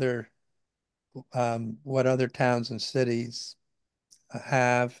what other towns and cities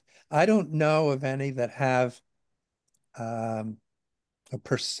have. I don't know of any that have a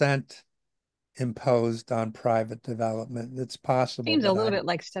percent imposed on private development. It's possible, Seems a but little bit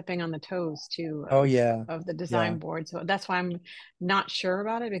like stepping on the toes too oh yeah, of the yeah, design board. So that's why I'm not sure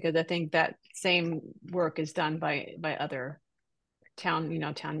about it, because I think that same work is done by other town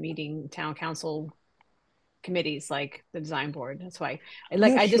town council committees like the design board. That's why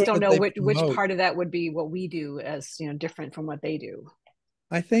I just sure don't that know they which promote. part of that would be what we do as, different from what they do.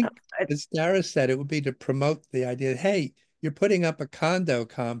 I think, as Dara said, it would be to promote the idea, hey, you're putting up a condo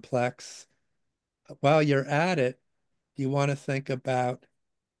complex. While you're at it, you want to think about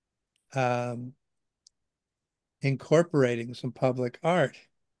um, incorporating some public art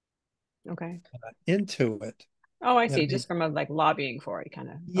Okay. into it. Oh, I I see. mean, Just from like lobbying for it, kind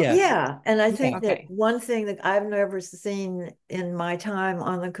of. yes. Yeah, and I Yeah. think that Okay. one thing that I've never seen in my time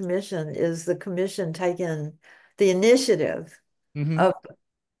on the commission is the commission taking the initiative Mhm. of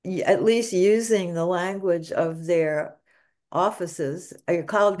at least using the language of their offices. Are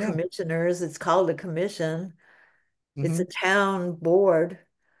called Yeah. commissioners. It's called a commission. It's a Mhm. town board.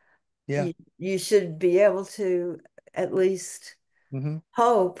 Yeah. You should be able to at least Hmm.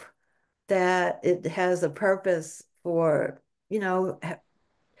 hope that it has a purpose for, you know,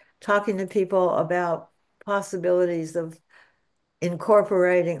 talking to people about possibilities of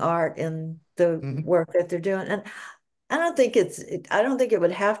incorporating art in the Hmm. work that they're doing. And I don't think I don't think it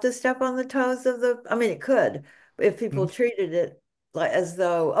would have to step on the toes of I mean, it could, if people Hmm. treated it like as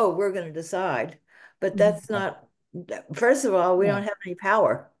though, oh, we're going to decide. But Mhm. that's not, first of all, we Yeah. don't have any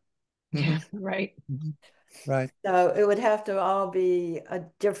power. Hmm. Right. Right. So it would have to all be a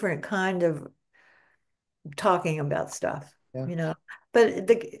different kind of talking about stuff, Yeah. you know. But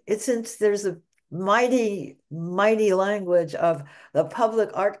since there's a mighty, mighty language of the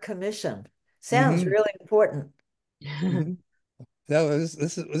Public Art Commission, sounds Hmm. really important. Hmm.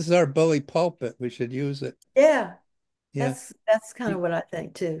 This is our bully pulpit. We should use it. Yeah, Yeah. that's kind You, of what I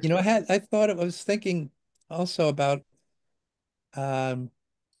think too. you know, I was thinking also about um,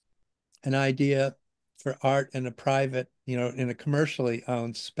 an idea for art in a private, in a commercially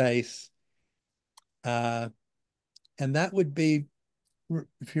owned space. Uh, and that would be,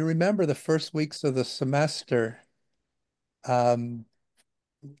 if you remember the first weeks of the semester, um,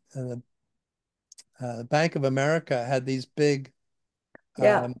 uh, Bank of America had these big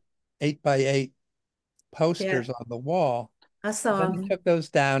Yeah, 8x8 yeah, posters on the wall. I And saw then they them. took those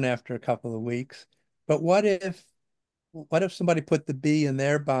down after a couple of weeks. But what if somebody put the bee in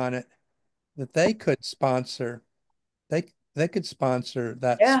their bonnet that they could sponsor? They could sponsor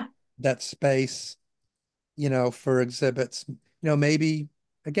Yeah, that space, for exhibits. Maybe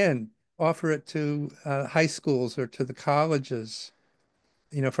again, offer it to high schools or to the colleges,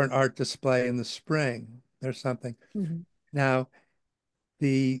 for an art display in the spring or something. Mhm. Now,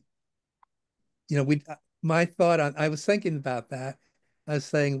 the we my thought on I was thinking about that. I was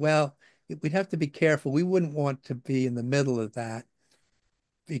saying, well, we'd have to be careful. We wouldn't want to be in the middle of that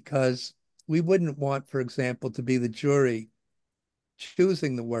because we wouldn't want, for example, to be the jury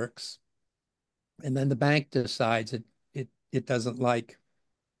choosing the works, and then the bank decides it doesn't like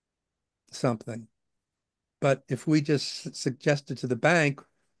something. But if we just suggested to the bank,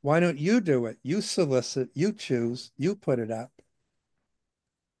 why don't you do it? You solicit, you choose, you put it up.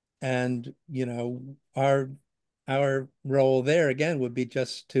 And, our role there again would be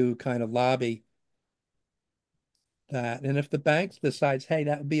just to kind of lobby that. And if the bank decides, hey,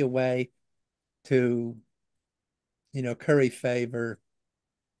 that would be a way to, curry favor,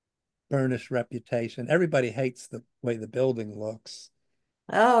 burnish reputation. Everybody hates the way the building looks.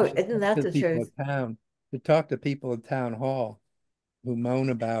 oh, You should isn't talk that to the people truth? in town. You talk to people in town hall who moan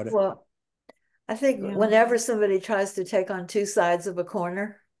about it. Well, I think Yeah. whenever somebody tries to take on two sides of a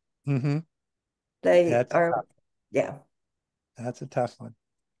corner, Hmm. they That's are, yeah. that's a tough one.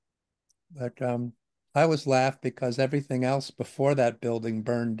 But I always laugh because everything else before that building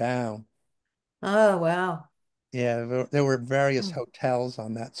burned down. Oh, wow. Yeah, there were various Hmm. hotels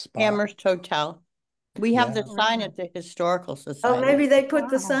on that spot. Amherst Hotel. We have the Yeah. sign at the Historical Oh, Society. maybe they put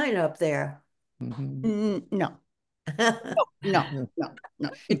the Wow. sign up there. Mhm. No, no.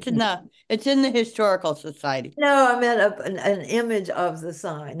 It's in the Historical Society. No, I meant an image of the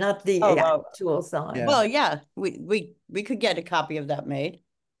sign, not the Oh, oh. actual sign. Yeah. Well, yeah, we could get a copy of that made.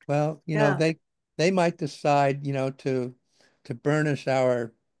 Well, Yeah. they might decide, to burnish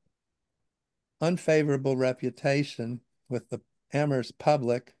our unfavorable reputation with the Amherst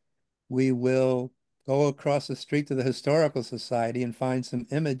public. We will go across the street to the Historical Society and find some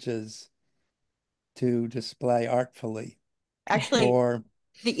images to display artfully, Actually, or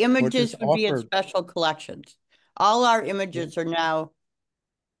the or just images would be in offer. special collections. All our images are now,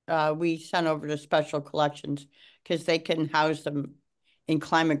 we sent over to special collections because they can house them in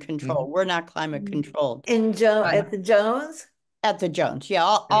climate control. We're not climate Mhm. controlled. Yeah. At the Jones? At the Jones, yeah,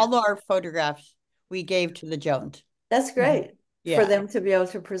 all our photographs we gave to the Jones. That's great for Yeah, them to be able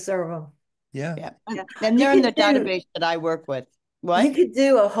to preserve them. Yeah. yeah. Yeah. And You they're in the could do- database that I work with. You What? could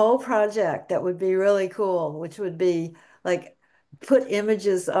do a whole project that would be really cool, which would be like put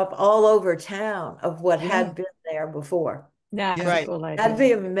images up all over town of what Yeah. had been there before. That's Yeah. a Right. cool That'd be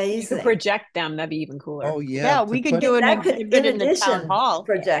idea. You amazing. could project them. That'd be even cooler. Oh yeah. Yeah, To we could put, do an That could, exhibit in in the town addition, hall.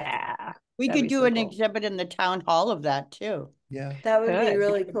 project. Yeah. We That'd could be do so an cool. exhibit in the town hall of that too. yeah. That would be Good.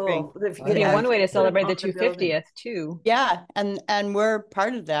 really That'd be cool. If you I could Be know. one way to actually put 'em celebrate the on the building. 250th too. Yeah, and we're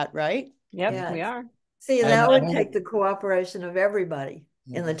part of that, right? Yep, Yeah. we are. See, and And that would one- take the cooperation of everybody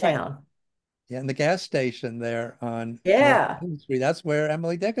in the Yeah. town. Yeah, and the gas station there on Yeah. North Main Street, that's where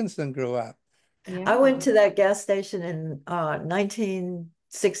Emily Dickinson grew up. I went to that gas station in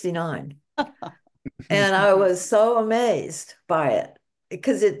 1969. And I was so amazed by it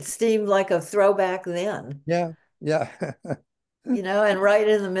because it seemed like a throwback then, Yeah, yeah. and right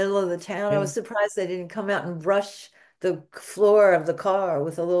in the middle of the town. I Yeah. was surprised they didn't come out and brush the floor of the car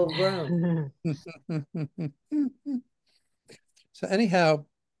with a little broom. So anyhow,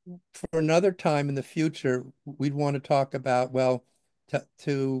 for another time in the future, we'd want to talk about, well,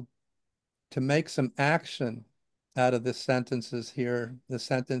 to make some action out of the sentences here, the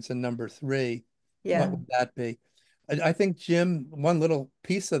sentence in number 3, what Yeah. would that be? I think Jim, one little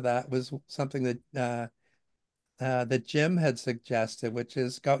piece of that was something that Jim had suggested, which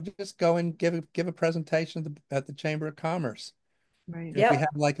is just go and give a presentation at the Chamber of Commerce. Right. If we Yep. had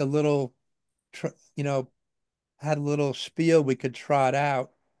like a little, had a little spiel we could trot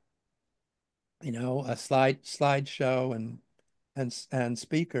out, a slideshow and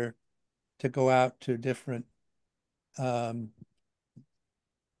speaker to go out to different um,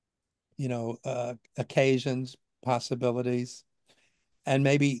 occasions, possibilities, and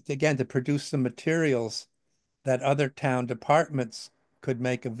maybe again to produce some materials that other town departments could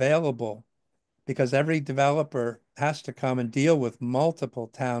make available because every developer has to come and deal with multiple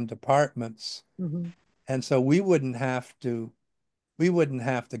town departments. Mhm. And so we wouldn't have to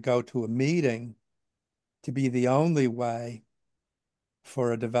go to a meeting to be the only way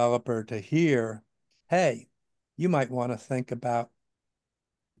for a developer to hear, hey, you might want to think about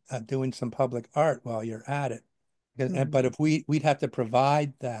doing some public art while you're at it. But if we'd have to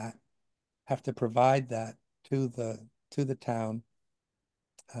provide that to the town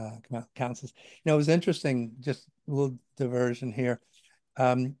councils. It was interesting, just a little diversion here.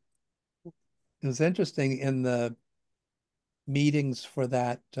 Um, it was interesting in the meetings for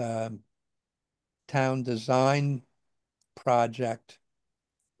that town design project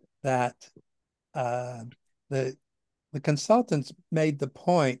that uh, the the consultants made the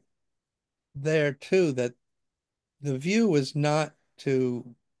point there too that the view was not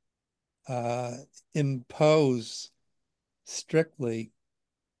to uh, impose strictly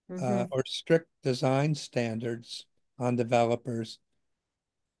Mhm. or strict design standards on developers,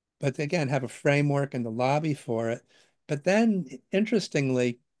 but again, have a framework and the lobby for it. But then,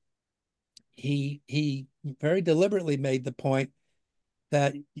 interestingly, he very deliberately made the point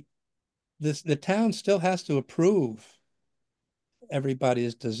that the town still has to approve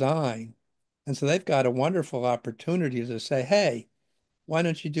everybody's design. And so they've got a wonderful opportunity to say, hey, why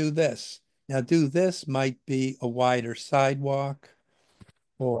don't you do this? Now, do this might be a wider sidewalk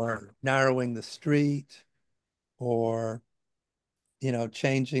or narrowing the street or,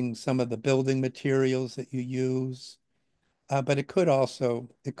 changing some of the building materials that you use. But it could also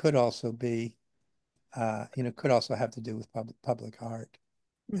be, could also have to do with public art.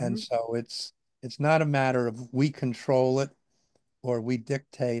 And Mhm. so it's not a matter of we control it or we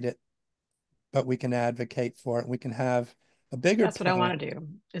dictate it, but we can advocate for it. We can have a bigger That's what I plan, want to do,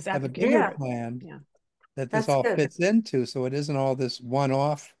 is have a advocate bigger for Yeah, it. plan Yeah. that this that's all good. fits into, so it isn't all this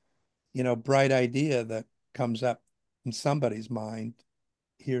one-off, bright idea that comes up in somebody's mind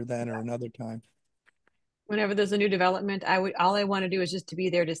here, then, or another time. Whenever there's a new development, all I want to do is just to be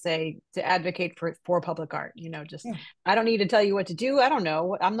there to advocate for public art. Just Yeah, I don't need to tell you what to do. I don't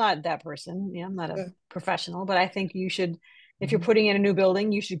know. I'm not that person. I'm not a yeah. professional, but I think you should, if you're Mhm. putting in a new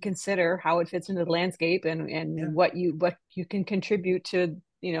building, you should consider how it fits into the landscape and Yeah. what you can contribute to,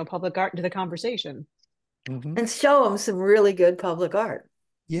 public art to the conversation. Mhm. And show them some really good public art.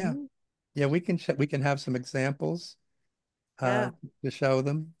 Yeah. Mhm. Yeah, we can have some examples Yeah. to show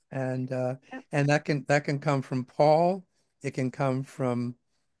them, and Yeah. that can come from Paul. It can come from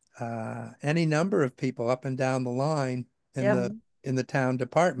any number of people up and down the line in Yep. the town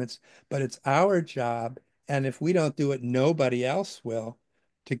departments. But it's our job, and if we don't do it, nobody else will,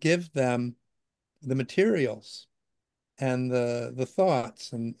 to give them the materials and the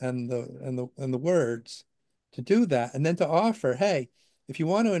thoughts and the words to do that, and then to offer, hey, if you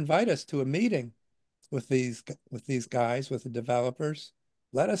want to invite us to a meeting with these guys, with the developers,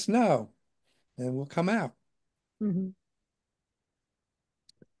 let us know, and we'll come out. Mhm.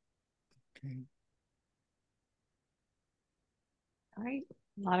 Okay. All right.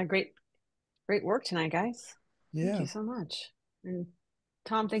 A lot of great work tonight, guys. Thank Yeah. you so much. And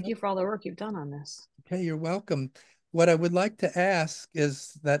Tom, thank you for all the work you've done on this. Okay, you're welcome. What I would like to ask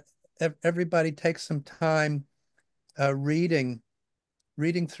is that everybody take some time reading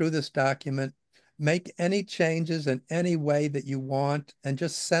through this document, make any changes in any way that you want, and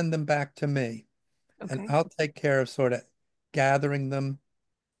just send them back to me. And Okay. I'll take care of sort of gathering them.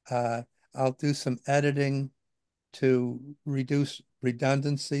 Uh, I'll do some editing to reduce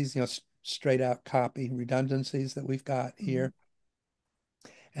redundancies, straight out copy redundancies that we've got Mhm. here.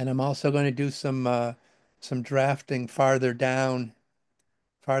 And I'm also going to do some drafting farther down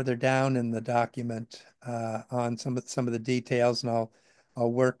in the document on some of the details, and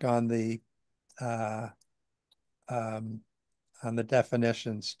I'll work uh, um, on the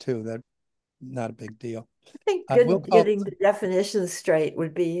definitions too. That not a big deal. I think We'll call, getting the definitions straight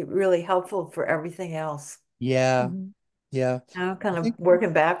would be really helpful for everything else. yeah, Mhm. yeah. Kind I of think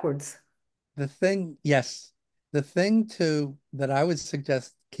working backwards. the thing, yes, the thing too that I would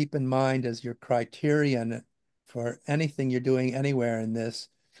suggest keep in mind as your criterion for anything you're doing anywhere in this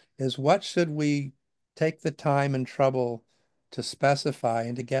is what should we take the time and trouble to specify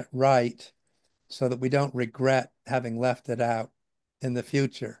and to get right so that we don't regret having left it out in the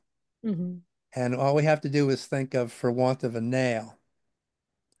future. Mhm. And all we have to do is think of for want of a nail,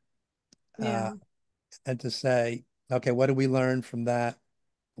 Yeah. and to say, okay, what do we learn from that?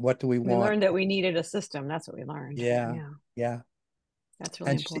 What do we We want? learned that we needed a system. That's what we learned. Yeah, Yeah. yeah. That's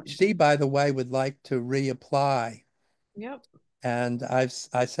really And important. she, by the way, would like to reapply. Yep. And I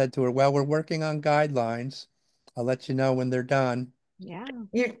said to her, well, we're working on guidelines. I'll let you know when they're done. Yeah.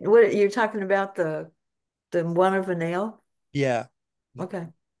 You're talking about the one of a nail? Yeah, Okay.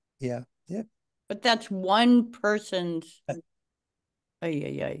 yeah, yeah. But that's one person's. Uh, I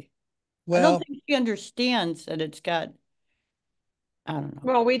don't Well, think she understands that it's got, I don't know.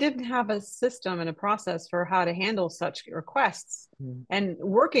 Well, we didn't have a system and a process for how to handle such requests. mm, And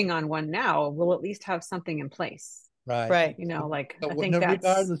working on one now will at least have something in place. right. Right. You know, like So I think no, that's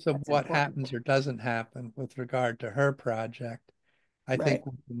regardless of what important. happens or doesn't happen with regard to her project, I Right. think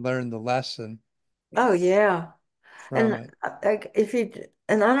we can learn the lesson Oh, Yes. yeah. from And it. like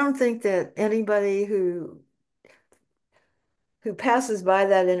and I don't think that anybody who passes by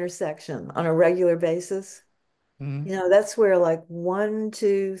that intersection on a regular basis, Mhm. that's where like 1,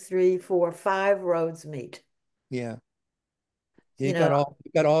 2, 3, 4, 5 roads meet. Yeah. You You know,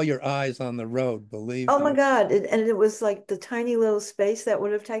 got all your eyes on the road, believe oh my me. God. And it was like the tiny little space that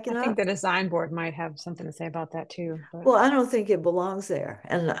would have I taken think up. the design board might have something to say about that too. But Well, I don't think it belongs there.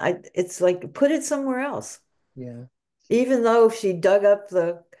 And it's like, put it somewhere else. Yeah. Even though she dug up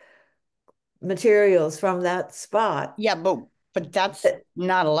the materials from that spot, Yeah, but that's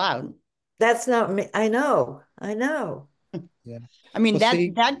not allowed. that's not me. I know. I know. Yeah. I mean, Well, see,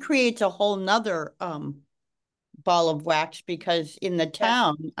 that creates a whole nother ball of wax because in the Yeah.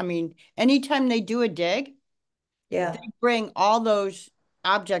 town, I mean, anytime they do a dig, Yeah. they bring all those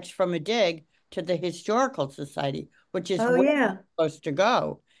objects from a dig to the historical society, which is Oh, where yeah. they're supposed to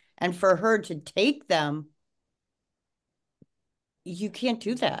go. And for her to take them, you can't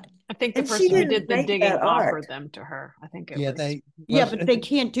do that. I think the And she person who didn't did the make digging that offered art. them to her. I think it yeah, was. Yeah, but they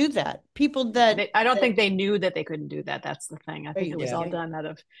can't do that. People that I don't think they knew that they couldn't do that. That's the thing. I think it was Yeah. all done out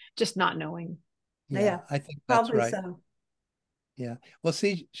of just not knowing. Yeah, I think that's Probably right. so. Yeah. Well,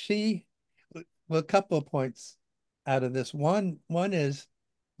 see, well, a couple of points out of this. One is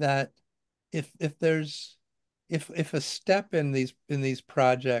that if there's if a step in these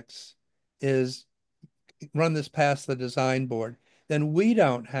projects is run this past the design board, then we,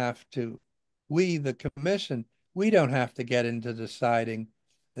 the commission, we don't have to get into deciding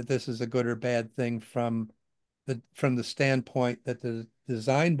that this is a good or bad thing from the standpoint that the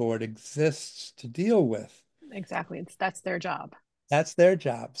design board exists to deal with. Exactly. That's their job. That's their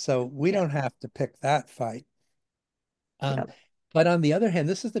job. So we Yeah. don't have to pick that fight. Yeah. But on the other hand,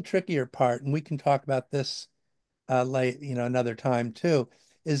 this is the trickier part, and we can talk about this another time too,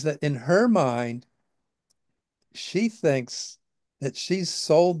 is that in her mind, she thinks that she's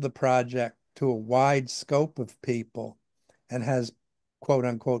sold the project to a wide scope of people and has quote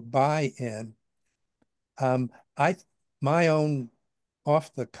unquote buy-in. I my own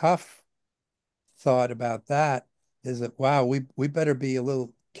off the cuff thought about that is that wow, we better be a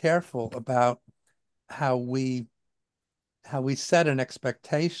little careful about how we set an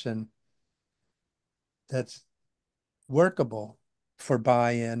expectation that's workable for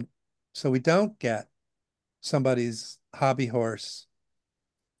buy-in so we don't get somebody's hobby horse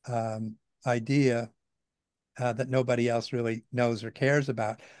idea that nobody else really knows or cares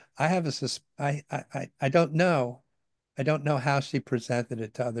about. I have a sus I don't know. I don't know how she presented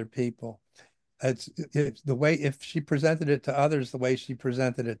it to other people. It's the way if she presented it to others the way she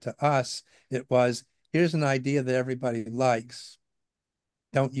presented it to us, it was here's an idea that everybody likes.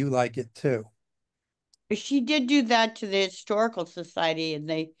 Don't you like it too? she did do that to the historical society, and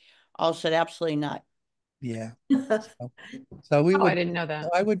they all said absolutely not. Yeah. So we Oh, I would didn't know that.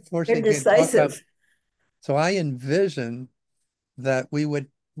 I would They're foresee talk about decisive. so I envision that we would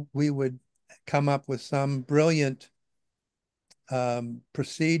come up with some brilliant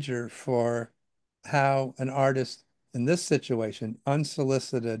procedure for how an artist in this situation,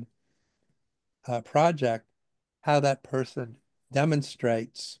 unsolicited project, how that person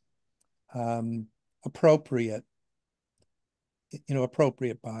demonstrates appropriate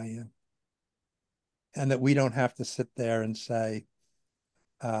buy-in, and that we don't have to sit there and say,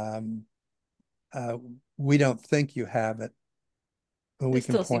 we don't think you have it. When we This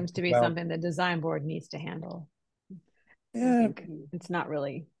can still point seems to be well, something the design board needs to handle. I yeah, think it's not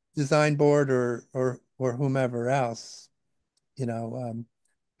really. design board or whomever else,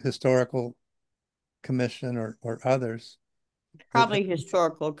 historical commission or others. Probably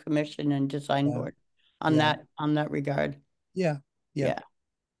historical commission and design Yeah, board on yeah. that regard. Yeah. Yeah.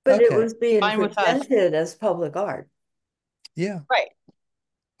 But it Okay. was being Fine with us. presented as public art. Yeah. Right.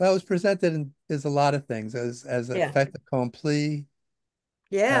 Well, it was presented as a lot of things, as a Yeah. fait accompli,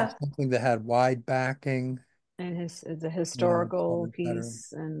 Yeah. something that had wide backing, And it's a historical et cetera.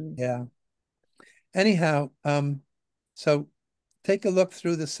 piece, and Yeah. Anyhow, so take a look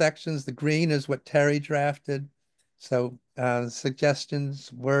through the sections. The green is what Terry drafted. So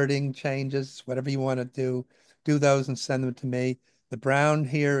suggestions, wording changes, whatever you want to do those and send them to me. The brown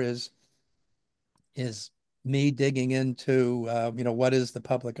here is me digging into what is the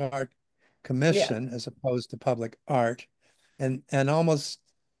Public Art Commission as opposed to public art, and almost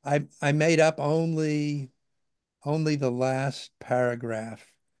I made up only the last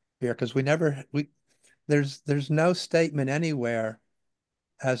paragraph here, because there's no statement anywhere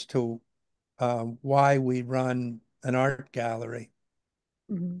as to why we run an art gallery,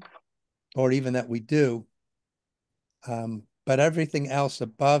 or even that we do. But everything else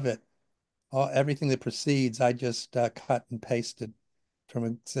above it, everything that precedes, I just cut and pasted from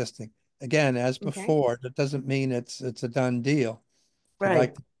existing. Again, as before, that doesn't mean it's a done deal. If you'd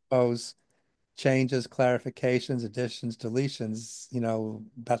like to propose changes, clarifications, additions, deletions,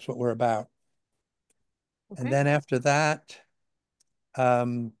 that's what we're about. Okay. And then after that,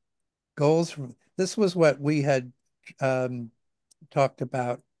 goals. This was what we had talked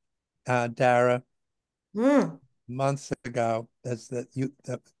about, Dara, months ago. That's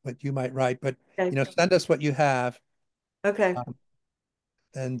what you might write, but Okay. send us what you have. Okay.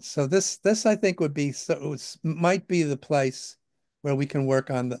 And so this I think would be, might be the place where we can work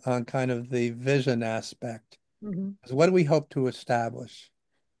on kind of the vision aspect. So what do we hope to establish?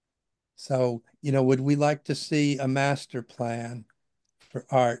 So, would we like to see a master plan for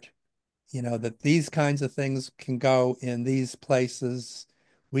art? That these kinds of things can go in these places.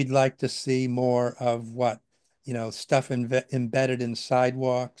 We'd like to see more of what, stuff embedded in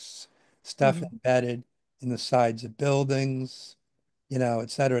sidewalks, stuff embedded in the sides of buildings,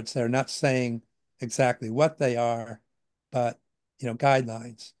 et cetera, et cetera. Not saying exactly what they are, but,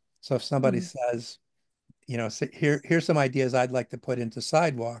 guidelines. So if somebody says, here's some ideas I'd like to put into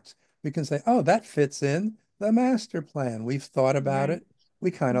sidewalks, we can say, oh, that fits in the master plan. We've thought about it.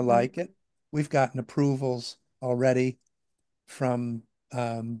 We kind of like it. We've gotten approvals already from,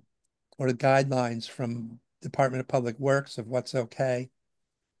 or the guidelines from Department of Public Works of what's okay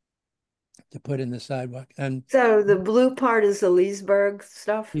to put in the sidewalk. And so the blue part is the Leesburg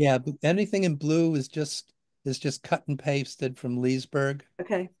stuff? yeah, anything in blue is just cut and pasted from Leesburg.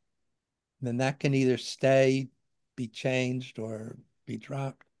 Okay. And then that can either stay, be changed, or be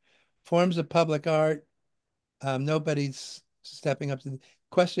dropped. Forms of public art, nobody's stepping up to the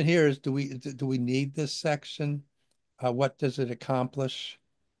question here is, do we need this section? What does it accomplish?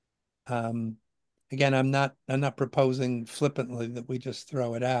 Again, I'm not proposing flippantly that we just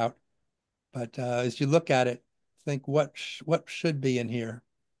throw it out, but as you look at it, think what should be in here.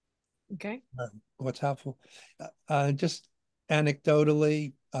 Okay. What's helpful. Just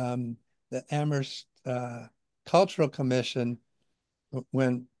anecdotally, the Amherst Cultural Commission,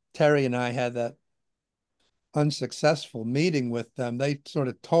 when Terry and I had that unsuccessful meeting with them, they sort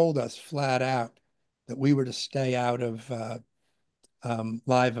of told us flat out that we were to stay out of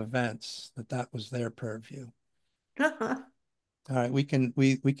live events, that was their purview. All right, we can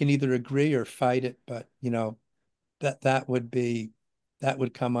either agree or fight it, but that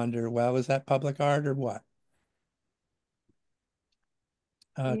would come under, well, is that public art or what?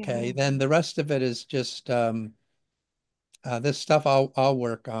 Okay, Yeah. then the rest of it is just this stuff I'll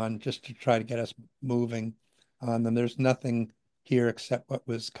work on just to try to get us moving on them. There's nothing here except what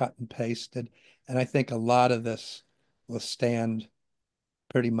was cut and pasted, and I think a lot of this will stand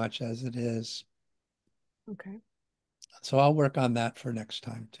pretty much as it is. Okay. So I'll work on that for next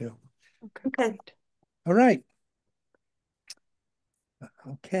time too. Okay. All right.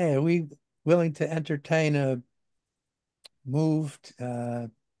 Okay, are we willing to entertain a move I'll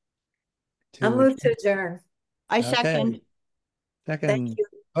move to adjourn. I Okay. second. Thank Second you.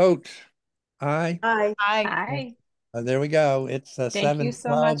 vote. Aye. Bye. Aye. Hi. There we go. It's Thank you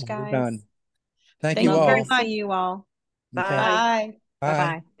so 7:12. much, We're guys. done. Thank Thank you you all. very Lovely to much. see you all. Okay. Bye. Bye.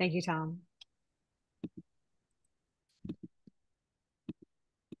 Bye. Bye-bye. Thank you, Tom.